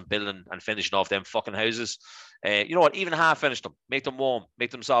focus on building and finishing off them fucking houses, you know what? Even half finish them, make them warm,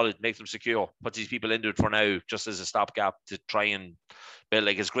 make them solid, make them secure. Put these people into it for now, just as a stopgap to try and build.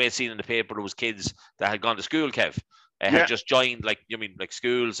 Like it's great seeing in the paper there was kids that had gone to school, Kev, had just joined like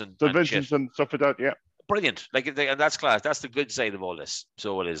schools and Vincent's and stuff like that. Yeah. Brilliant, and that's class. That's the good side of all this.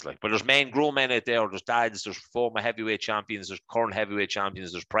 So it is like, but there's grown men out there. There's dads. There's former heavyweight champions. There's current heavyweight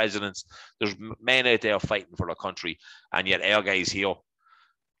champions. There's presidents. There's men out there fighting for their country, and yet our guys here,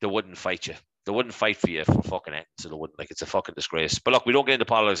 they wouldn't fight you. They wouldn't fight for you for fucking it. So they wouldn't. Like it's a fucking disgrace. But look, we don't get into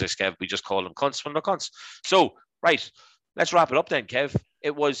politics, Kev. We just call them cunts when they're cunts. So right, let's wrap it up then, Kev.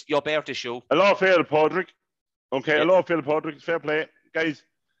 It was your birthday show. A lot of fair, Podrick. Okay, a lot of fair, Podrick. Fair play, guys.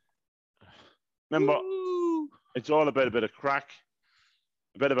 Remember, it's all about a bit of crack,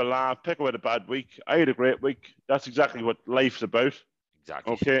 a bit of a laugh, pick away a bad week. I had a great week. That's exactly what life's about.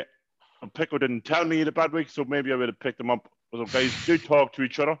 Exactly. Okay. And Pico didn't tell me he had a bad week, so maybe I would have picked him up. So guys, do talk to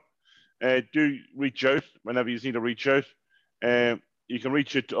each other. Do reach out whenever you need to reach out. You can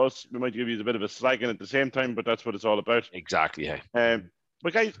reach out to us. We might give you a bit of a slagging at the same time, but that's what it's all about. Exactly. Yeah.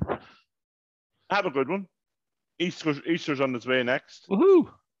 But guys, have a good one. Easter's on its way next. Woohoo!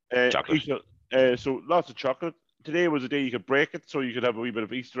 Chocolate. So lots of chocolate. Today was a day you could break it, so you could have a wee bit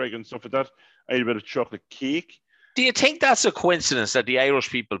of Easter egg and stuff like that. I had a bit of chocolate cake. Do you think that's a coincidence that the Irish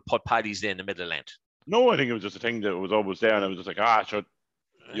people put Paddy's Day in the middle of Lent? No, I think it was just a thing that was always there, and I was just like, sure,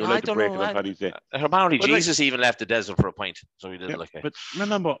 you're allowed to break it on Paddy's Day. Apparently, Jesus even left the desert for a pint, so he didn't like it. But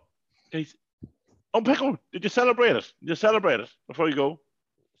remember, guys, Pico, did you celebrate it? Did you celebrate it before you go?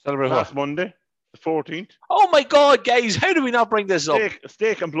 Celebrate last Monday? The 14th. Oh my God, guys! How do we not bring this up?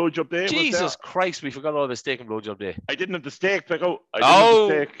 Steak and blowjob day. Jesus Christ, we forgot all the steak and blowjob day. I didn't have the steak, Pico. I didn't have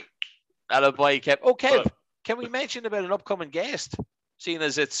the steak. That'll buy Kev. Oh, Kev, can we mention about an upcoming guest? Seeing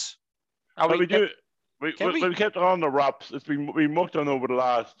as it's, we kept it on the wraps. It's been mucked on over the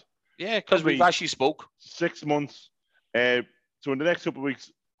last. Yeah, because we've actually spoke 6 months. So in the next couple of weeks,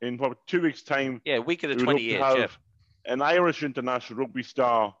 in probably 2 weeks' time. Yeah, week of the 28th. Yeah. An Irish international rugby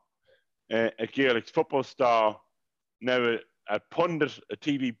star. A Gaelic football star, now a pundit, a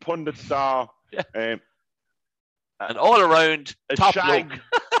TV pundit star, and all around top shag.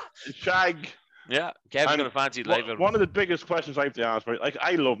 Shag. Yeah, Kev's going to fancy life. One of the biggest questions I have to ask, right? Like,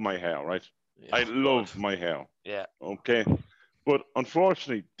 I love my hair, right? Yeah, I love my hair. Yeah. Okay. But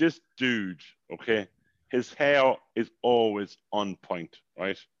unfortunately, this dude, okay, his hair is always on point,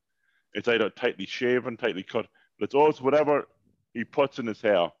 right? It's either tightly shaven, tightly cut, but it's also whatever he puts in his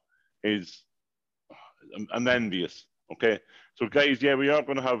hair. I'm envious. Okay, so guys, we are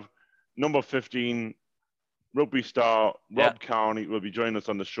going to have number 15 rugby star Rob Carney will be joining us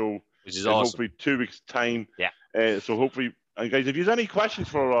on the show, which is awesome. Hopefully 2 weeks time. Yeah. So hopefully, and guys, if you have any questions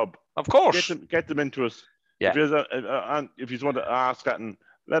for Rob, of course, get them into us. Yeah. If you want to ask that, and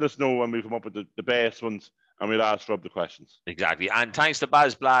let us know when we come up with the best ones, and we'll ask Rob the questions. Exactly. And thanks to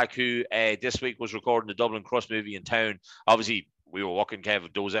Baz Black, who this week was recording the Dublin Crust movie in town. Obviously, we were working,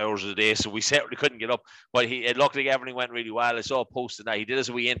 Kev, those hours of the day, so we certainly couldn't get up. But it looked like everything went really well. I saw a post tonight. He did us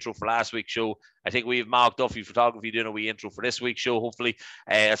a wee intro for last week's show. I think we have Mark Duffy Photography doing a wee intro for this week's show, hopefully.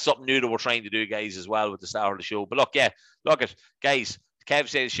 It's something new that we're trying to do, guys, as well with the star of the show. But look, guys, Kev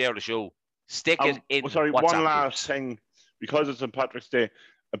says share the show. Stick it in WhatsApp one last thing, because it's St. Patrick's Day.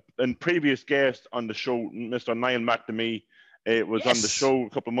 A previous guest on the show, Mr. Niall McNamee, was on the show a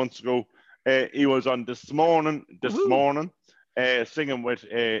couple of months ago. He was on this morning, singing with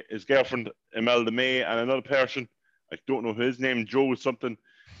his girlfriend Imelda May and another person. I don't know his name, Joe something.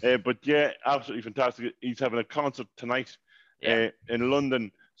 But yeah, absolutely fantastic. He's having a concert tonight in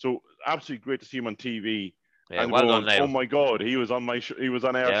London. So absolutely great to see him on TV. Yeah, well done, Niall. Oh my God, he was on my show. He was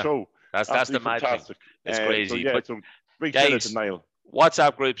on our show. That's the mad thing. It's crazy. So big shout out to Niall.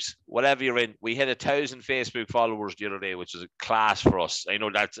 WhatsApp groups, whatever you're in, we hit 1,000 Facebook followers the other day, which is a class for us. I know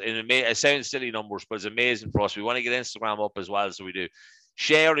it sounds silly numbers, but it's amazing for us. We want to get Instagram up as well, so we do.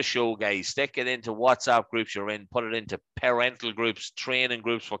 Share the show, guys. Stick it into WhatsApp groups you're in. Put it into parental groups, training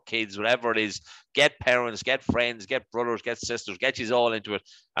groups for kids, whatever it is. Get parents, get friends, get brothers, get sisters. Get you all into it.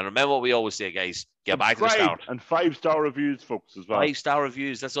 And remember what we always say, guys. Get back to the start. And 5-star reviews, folks, as well. 5-star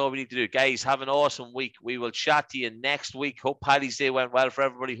reviews. That's all we need to do. Guys, have an awesome week. We will chat to you next week. Hope Paddy's Day went well for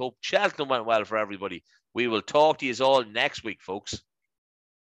everybody. Hope Cheltenham went well for everybody. We will talk to you all next week, folks.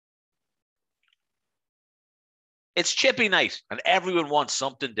 It's chippy night and everyone wants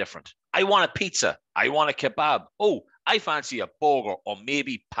something different. I want a pizza. I want a kebab. Oh, I fancy a burger or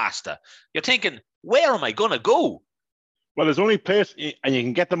maybe pasta. You're thinking, where am I going to go? Well, there's only a place and you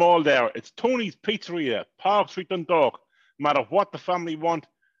can get them all there. It's Tony's Pizzeria, Park Street, Dundalk. No matter what the family want,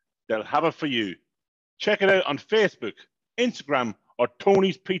 they'll have it for you. Check it out on Facebook, Instagram, or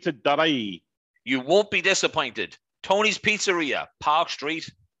tonyspizza.ie. You won't be disappointed. Tony's Pizzeria, Park Street,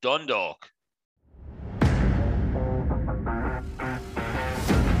 Dundalk.